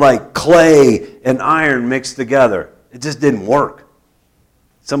 they were like clay and iron mixed together. It just didn't work.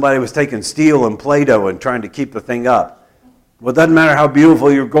 Somebody was taking steel and Play-Doh and trying to keep the thing up. Well, it doesn't matter how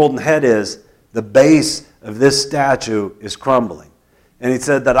beautiful your golden head is, the base of this statue is crumbling. And he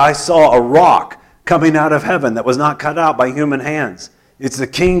said that I saw a rock coming out of heaven that was not cut out by human hands. It's the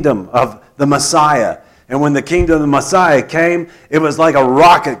kingdom of the Messiah. And when the kingdom of the Messiah came, it was like a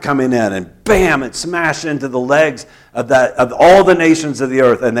rocket coming in, and bam, it smashed into the legs of all the nations of the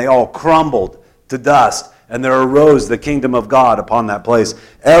earth, and they all crumbled to dust. And there arose the kingdom of God upon that place.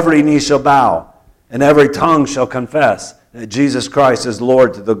 Every knee shall bow, and every tongue shall confess that Jesus Christ is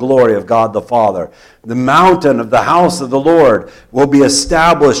Lord, to the glory of God the Father. The mountain of the house of the Lord will be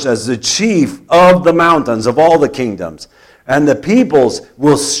established as the chief of the mountains of all the kingdoms, and the peoples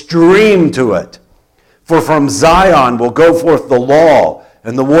will stream to it. For from Zion will go forth the law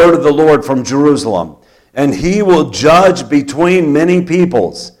and the word of the Lord from Jerusalem, and he will judge between many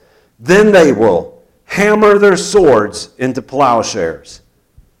peoples. Then they will hammer their swords into plowshares.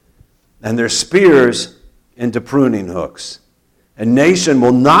 and their spears into pruning hooks. And nation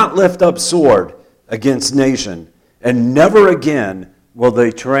will not lift up sword against nation, and never again will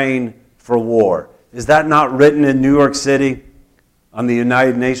they train for war. Is that not written in New York City on the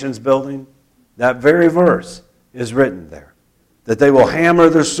United Nations building? That very verse is written there. That they will hammer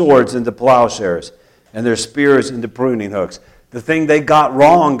their swords into plowshares and their spears into pruning hooks. The thing they got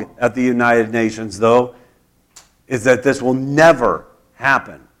wrong at the United Nations, though, is that this will never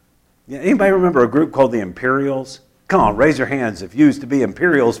happen. Anybody remember a group called the Imperials? Come on, raise your hands if you used to be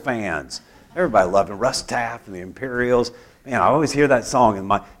Imperials fans. Everybody loved them. Russ Taff and the Imperials. Man, I always hear that song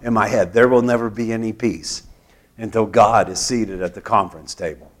in my head. There will never be any peace until God is seated at the conference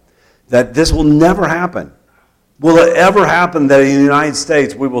table. That this will never happen. Will it ever happen that in the United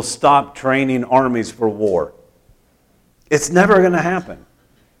States we will stop training armies for war? It's never going to happen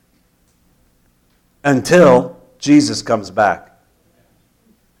until Jesus comes back.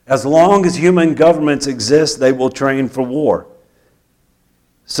 As long as human governments exist, they will train for war.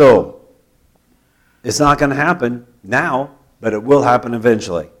 So, it's not going to happen now, but it will happen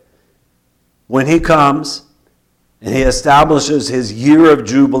eventually. When he comes and he establishes his year of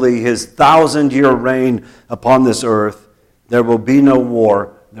Jubilee, his 1,000-year reign upon this earth, there will be no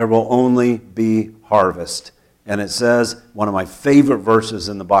war. There will only be harvest. And it says, one of my favorite verses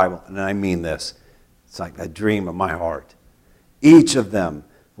in the Bible, and I mean this, it's like a dream of my heart. Each of them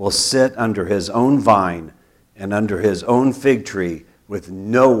will sit under his own vine and under his own fig tree with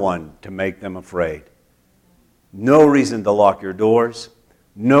no one to make them afraid. No reason to lock your doors.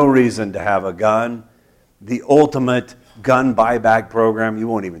 No reason to have a gun. The ultimate gun buyback program, you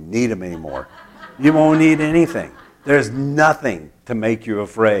won't even need them anymore. You won't need anything. There's nothing to make you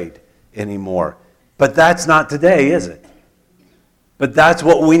afraid anymore. But that's not today, is it? But that's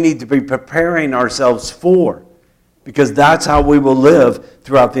what we need to be preparing ourselves for, because that's how we will live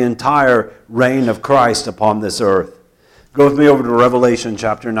throughout the entire reign of Christ upon this earth. Go with me over to Revelation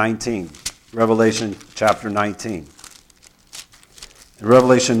chapter 19. Revelation chapter 19. In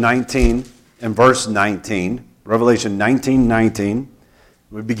Revelation 19 and verse 19, Revelation 19:19,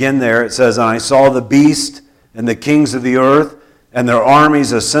 we begin there. It says, "And I saw the beast and the kings of the earth and their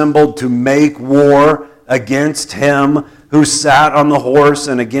armies assembled to make war against him who sat on the horse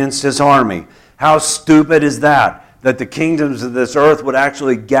and against his army." How stupid is that? That the kingdoms of this earth would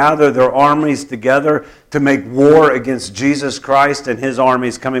actually gather their armies together to make war against Jesus Christ and his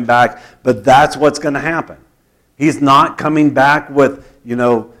armies coming back. But that's what's going to happen. He's not coming back with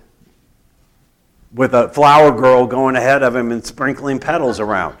a flower girl going ahead of him and sprinkling petals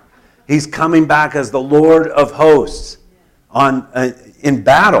around. He's coming back as the Lord of hosts in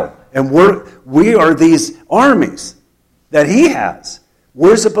battle. And we are these armies that he has.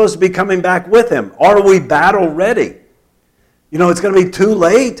 We're supposed to be coming back with him. Are we battle ready? It's going to be too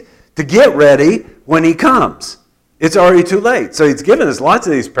late to get ready when he comes. It's already too late. So he's given us lots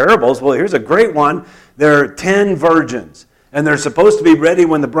of these parables. Well, here's a great one. There are 10 virgins, and they're supposed to be ready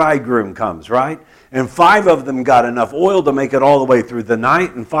when the bridegroom comes, right? And 5 of them got enough oil to make it all the way through the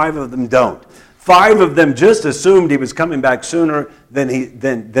night, and 5 of them don't. 5 of them just assumed he was coming back sooner than he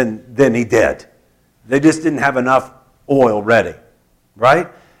did. They just didn't have enough oil ready. Right?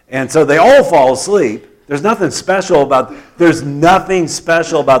 And so they all fall asleep. There's nothing special about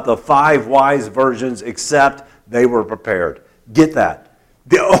the 5 wise virgins except they were prepared. Get that.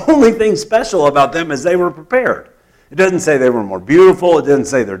 The only thing special about them is they were prepared. It doesn't say they were more beautiful. It doesn't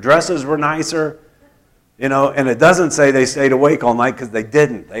say their dresses were nicer. And it doesn't say they stayed awake all night, because they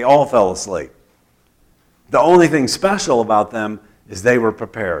didn't. They all fell asleep. The only thing special about them is they were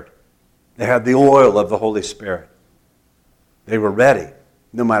prepared. They had the oil of the Holy Spirit. They were ready.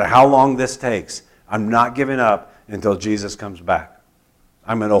 No matter how long this takes, I'm not giving up until Jesus comes back.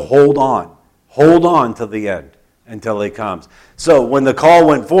 I'm going to hold on till the end, until he comes. So when the call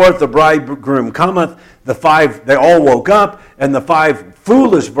went forth, the bridegroom cometh, they all woke up, and the 5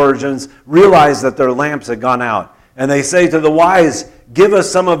 foolish virgins realized that their lamps had gone out. And they say to the wise, "Give us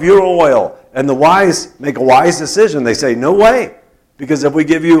some of your oil." And the wise make a wise decision. They say, "No way. Because if we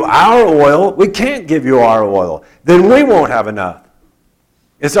give you our oil, we can't give you our oil. Then we won't have enough."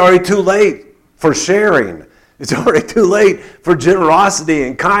 It's already too late for sharing. It's already too late for generosity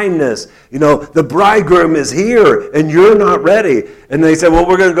and kindness. The bridegroom is here and you're not ready. And they say, "Well,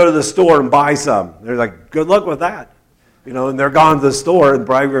 we're going to go to the store and buy some." They're like, "Good luck with that." And they're gone to the store, and the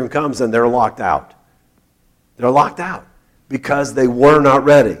bridegroom comes and they're locked out. They're locked out because they were not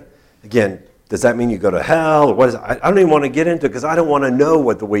ready. Again, does that mean you go to hell? Or what is it? I don't even want to get into it, because I don't want to know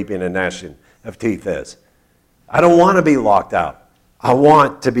what the weeping and gnashing of teeth is. I don't want to be locked out. I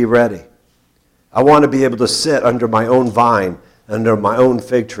want to be ready. I want to be able to sit under my own vine under my own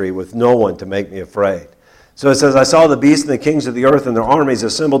fig tree with no one to make me afraid. So it says, I saw the beast and the kings of the earth and their armies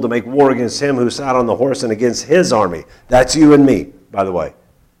assembled to make war against him who sat on the horse and against his army. That's you and me, by the way.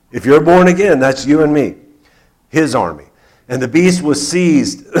 If you're born again, that's you and me. His army. And the beast was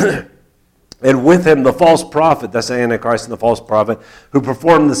seized, and with him the false prophet, that's the Antichrist and the false prophet, who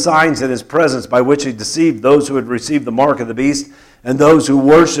performed the signs in his presence by which he deceived those who had received the mark of the beast and those who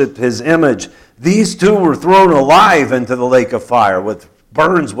worshipped his image. These two were thrown alive into the lake of fire, with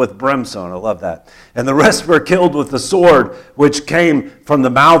burns with brimstone. I love that. And the rest were killed with the sword which came from the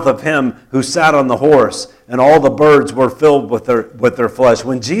mouth of him who sat on the horse, and all the birds were filled with their flesh.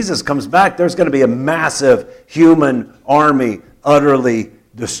 When Jesus comes back, there's going to be a massive human army utterly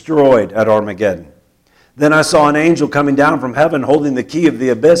destroyed at Armageddon. Then I saw an angel coming down from heaven holding the key of the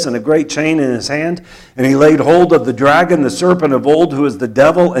abyss and a great chain in his hand, and he laid hold of the dragon, the serpent of old, who is the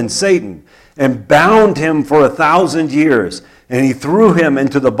devil and Satan, and bound him for 1,000 years. And he threw him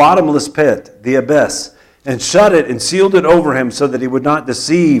into the bottomless pit, the abyss, and shut it and sealed it over him so that he would not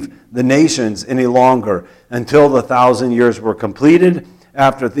deceive the nations any longer until the 1,000 years were completed.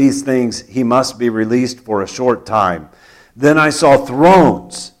 After these things, he must be released for a short time. Then I saw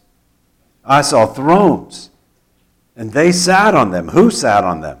thrones. And they sat on them. Who sat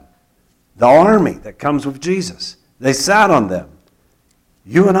on them? The army that comes with Jesus. They sat on them.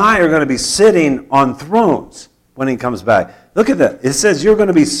 You and I are going to be sitting on thrones when he comes back. Look at that. It says you're going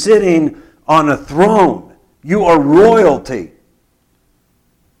to be sitting on a throne. You are royalty.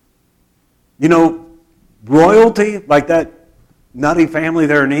 You know, royalty, like that nutty family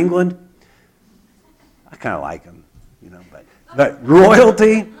there in England. I kind of like them, but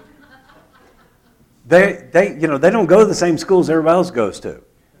royalty, they don't go to the same schools everybody else goes to.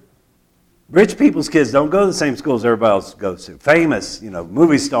 Rich people's kids don't go to the same schools everybody else goes to. Famous,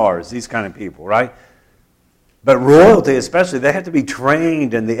 movie stars, these kind of people, right? But royalty especially, they have to be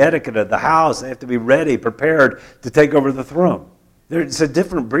trained in the etiquette of the house. They have to be ready, prepared to take over the throne. It's a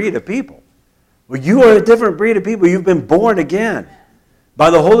different breed of people. Well, you are a different breed of people. You've been born again by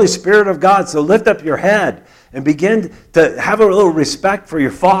the Holy Spirit of God. So lift up your head and begin to have a little respect for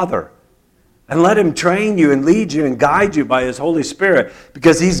your Father. And let him train you and lead you and guide you by his Holy Spirit,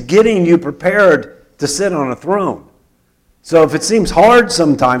 because he's getting you prepared to sit on a throne. So if it seems hard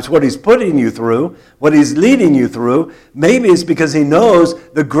sometimes what he's putting you through, what he's leading you through, maybe it's because he knows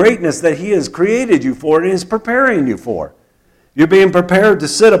the greatness that he has created you for and is preparing you for. You're being prepared to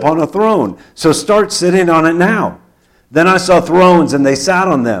sit upon a throne. So start sitting on it now. Then I saw thrones, and they sat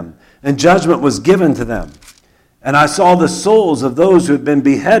on them, and judgment was given to them. And I saw the souls of those who had been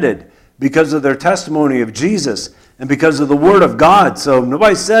beheaded because of their testimony of Jesus and because of the word of God. So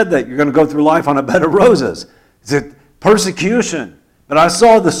nobody said that you're going to go through life on a bed of roses. It's a persecution. But I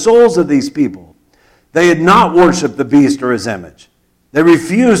saw the souls of these people. They had not worshipped the beast or his image. They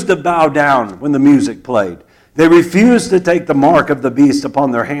refused to bow down when the music played. They refused to take the mark of the beast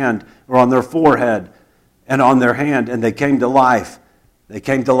upon their hand or on their forehead and on their hand, and they came to life. They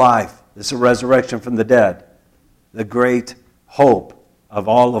came to life. This is a resurrection from the dead, the great hope of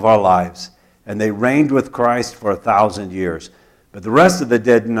all of our lives. And they reigned with Christ for 1,000 years. But the rest of the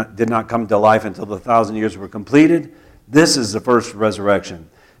dead did not come to life until the 1,000 years were completed. This is the first resurrection.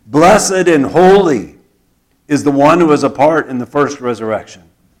 Blessed and holy is the one who was a part in the first resurrection.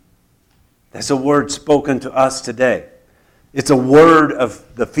 That's a word spoken to us today. It's a word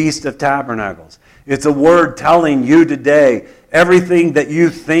of the Feast of Tabernacles. It's a word telling you today everything that you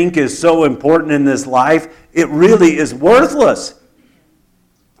think is so important in this life, it really is worthless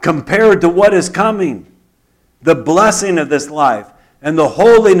compared to what is coming. The blessing of this life and the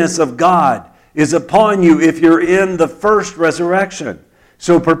holiness of God is upon you if you're in the first resurrection.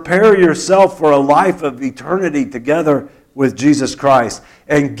 So prepare yourself for a life of eternity together with Jesus Christ,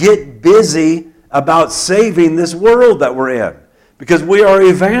 and get busy about saving this world that we're in. Because we are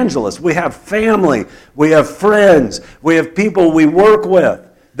evangelists. We have family. We have friends. We have people we work with.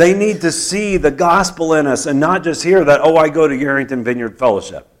 They need to see the gospel in us and not just hear that, I go to Yarrington Vineyard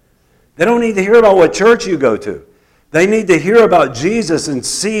Fellowship. They don't need to hear about what church you go to. They need to hear about Jesus and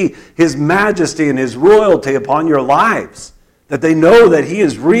see his majesty and his royalty upon your lives. That they know that he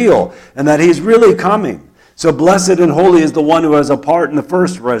is real and that he's really coming. So blessed and holy is the one who has a part in the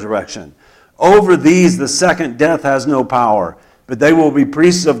first resurrection. Over these the second death has no power, but they will be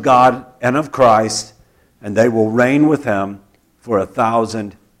priests of God and of Christ, and they will reign with him for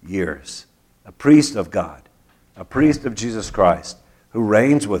 1,000 years. A priest of God, a priest of Jesus Christ, who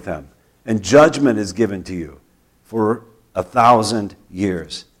reigns with him, and judgment is given to you for 1,000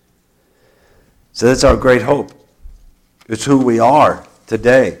 years. So that's our great hope. It's who we are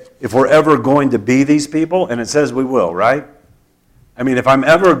today. If we're ever going to be these people, and it says we will, right? I mean, if I'm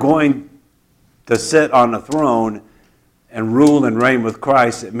ever going to sit on a throne and rule and reign with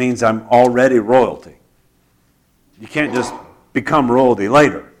Christ, it means I'm already royalty. You can't just become royalty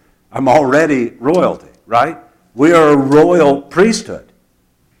later. I'm already royalty, right? We are a royal priesthood.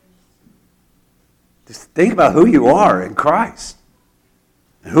 Just think about who you are in Christ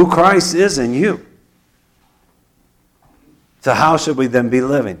and who Christ is in you. So how should we then be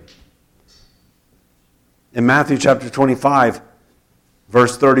living? In Matthew chapter 25,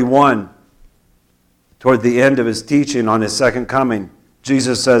 verse 31, toward the end of his teaching on his second coming,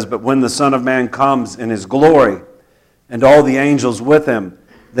 Jesus says, "But when the Son of Man comes in his glory, and all the angels with him,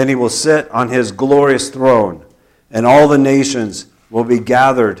 then he will sit on his glorious throne, and all the nations will be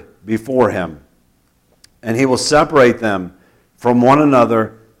gathered before him. And he will separate them from one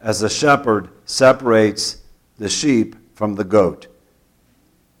another as the shepherd separates the sheep from the goat."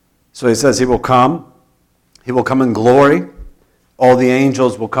 So he says he will come in glory, all the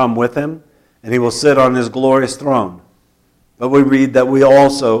angels will come with him, and he will sit on his glorious throne. But we read that we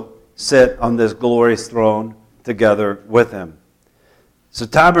also sit on this glorious throne together with him. So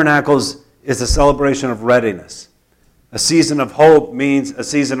Tabernacles is a celebration of readiness. A season of hope means a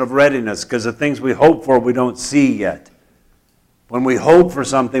season of readiness, because the things we hope for we don't see yet. When we hope for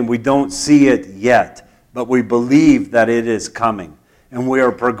something, we don't see it yet, but we believe that it is coming, and we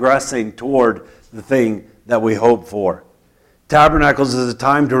are progressing toward the thing that we hope for. Tabernacles is a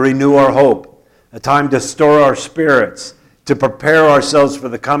time to renew our hope, a time to stir our spirits, to prepare ourselves for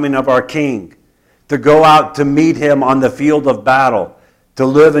the coming of our King, to go out to meet him on the field of battle, to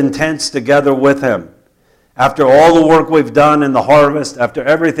live in tents together with him. After all the work we've done in the harvest, after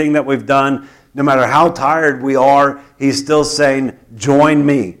everything that we've done, no matter how tired we are, he's still saying, join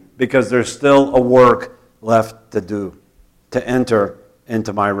me, because there's still a work left to do, to enter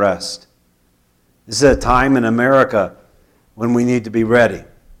into my rest. This is a time in America when we need to be ready.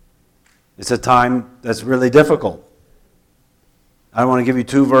 It's a time that's really difficult. I want to give you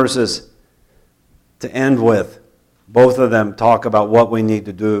two verses to end with. Both of them talk about what we need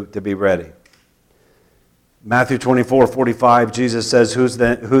to do to be ready. Matthew 24:45, Jesus says, who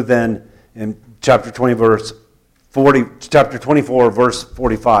then, in chapter 24, verse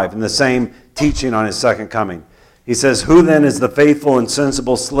 45, in the same teaching on his second coming. He says, "Who then is the faithful and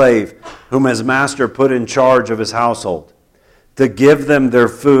sensible slave whom his master put in charge of his household, to give them their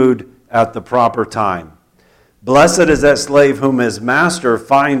food at the proper time? Blessed is that slave whom his master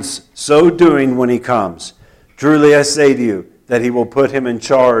finds so doing when he comes. Truly I say to you that he will put him in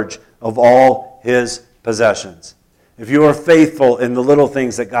charge of all his possessions." If you are faithful in the little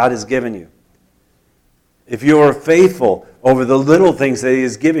things that God has given you, if you are faithful over the little things that he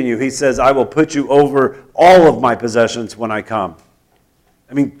has given you, he says, I will put you over all of my possessions when I come.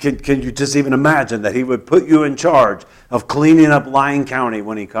 I mean, can you just even imagine that he would put you in charge of cleaning up Lyon County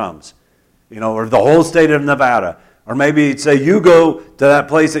when he comes? Or the whole state of Nevada. Or maybe he'd say, you go to that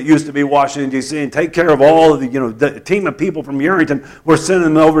place that used to be Washington, D.C. and take care of all of the team of people from Yerington. We're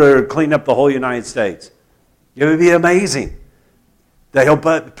sending them over there to clean up the whole United States. It would be amazing that he'll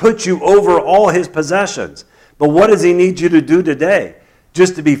put you over all his possessions. But what does he need you to do today?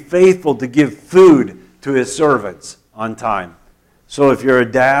 Just to be faithful to give food to his servants on time. So if you're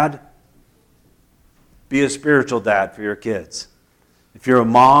a dad, be a spiritual dad for your kids. If you're a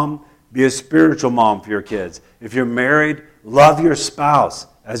mom, be a spiritual mom for your kids. If you're married, love your spouse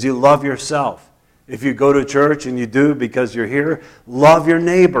as you love yourself. If you go to church, and you do because you're here, love your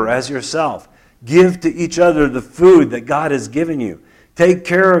neighbor as yourself. Give to each other the food that God has given you. Take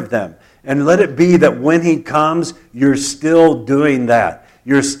care of them. And let it be that when he comes, you're still doing that.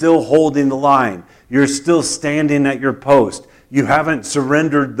 You're still holding the line. You're still standing at your post. You haven't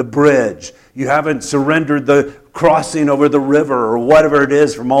surrendered the bridge. You haven't surrendered the crossing over the river or whatever it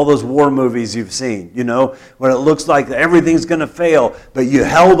is from all those war movies you've seen, when it looks like everything's going to fail. But you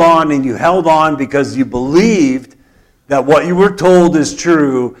held on, and you held on because you believed that what you were told is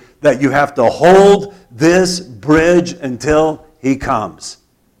true, that you have to hold this bridge until he comes.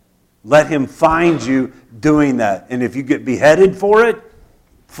 Let him find you doing that. And if you get beheaded for it,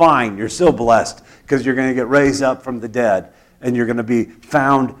 fine, you're still blessed, because you're going to get raised up from the dead, and you're going to be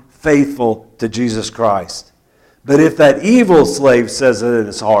found faithful to Jesus Christ. But if that evil slave says in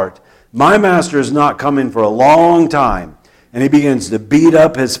his heart, my master is not coming for a long time, and he begins to beat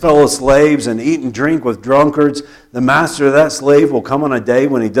up his fellow slaves and eat and drink with drunkards, the master of that slave will come on a day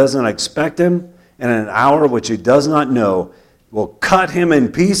when he doesn't expect him, and in an hour which he does not know, will cut him in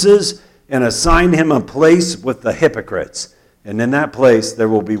pieces and assign him a place with the hypocrites. And in that place there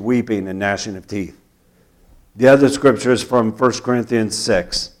will be weeping and gnashing of teeth. The other scripture is from 1 Corinthians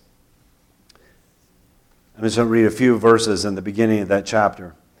 6. I'm just going to read a few verses in the beginning of that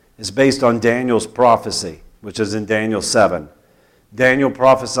chapter. It's based on Daniel's prophecy, which is in Daniel 7. Daniel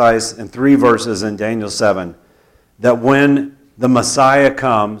prophesies in 3 verses in Daniel 7 that when the Messiah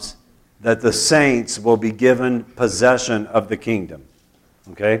comes, that the saints will be given possession of the kingdom.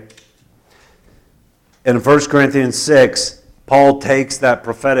 Okay? In 1 Corinthians 6, Paul takes that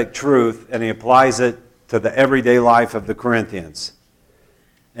prophetic truth and he applies it to the everyday life of the Corinthians.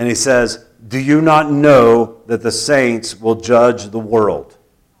 And he says, do you not know that the saints will judge the world?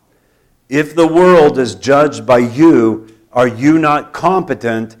 If the world is judged by you, are you not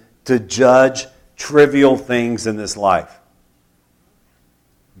competent to judge trivial things in this life?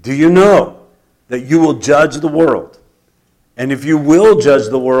 Do you know that you will judge the world? And if you will judge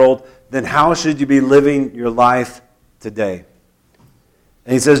the world, then how should you be living your life today?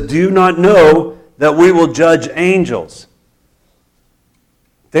 And he says, do you not know that we will judge angels?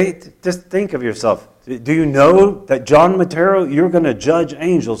 Just think of yourself. Do you know that, John Matero, you're going to judge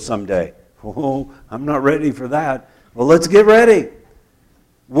angels someday? Oh, I'm not ready for that. Well, let's get ready.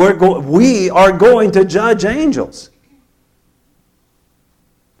 We are going to judge angels.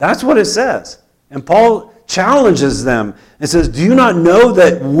 That's what it says. And Paul challenges them and says, do you not know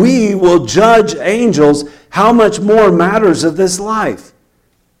that we will judge angels? How much more matters of this life?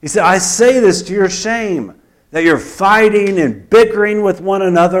 He said, I say this to your shame, that you're fighting and bickering with one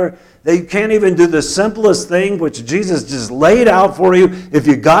another, that you can't even do the simplest thing, which Jesus just laid out for you. If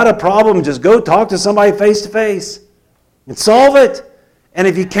you got a problem, just go talk to somebody face to face and solve it. And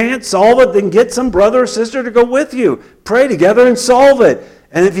if you can't solve it, then get some brother or sister to go with you. Pray together and solve it.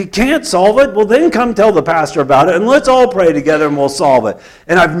 And if you can't solve it, well, then come tell the pastor about it, and let's all pray together and we'll solve it.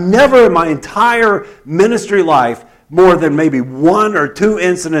 And I've never in my entire ministry life, more than maybe 1 or 2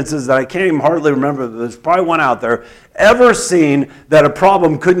 incidences that I can't even hardly remember, there's probably one out there, ever seen that a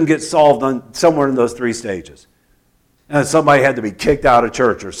problem couldn't get solved on somewhere in those 3 stages. And somebody had to be kicked out of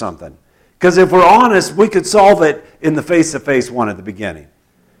church or something. Because if we're honest, we could solve it in the face-to-face one at the beginning.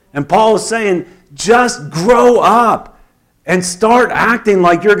 And Paul is saying, just grow up and start acting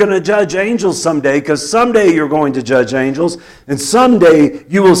like you're going to judge angels someday, because someday you're going to judge angels, and someday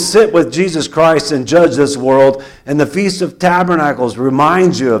you will sit with Jesus Christ and judge this world, and the Feast of Tabernacles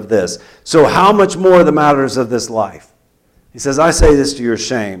reminds you of this. So how much more the matters of this life? He says, I say this to your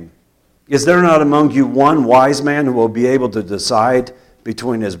shame. Is there not among you one wise man who will be able to decide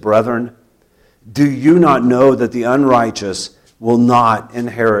between his brethren? Do you not know that the unrighteous will not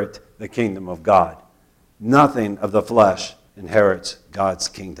inherit the kingdom of God? Nothing of the flesh inherits God's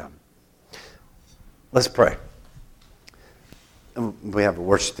kingdom. Let's pray. We have a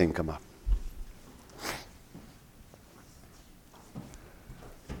worship team come up.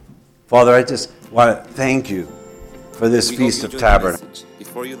 Father, I just want to thank you for this Feast of Tabernacles.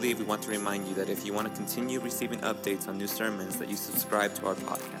 Before you leave, we want to remind you that if you want to continue receiving updates on new sermons, that you subscribe to our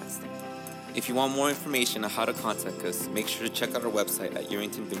podcast. If you want more information on how to contact us, make sure to check out our website at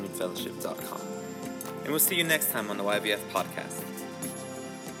UrringtonVineyardFellowship.com. And we'll see you next time on the YVF podcast.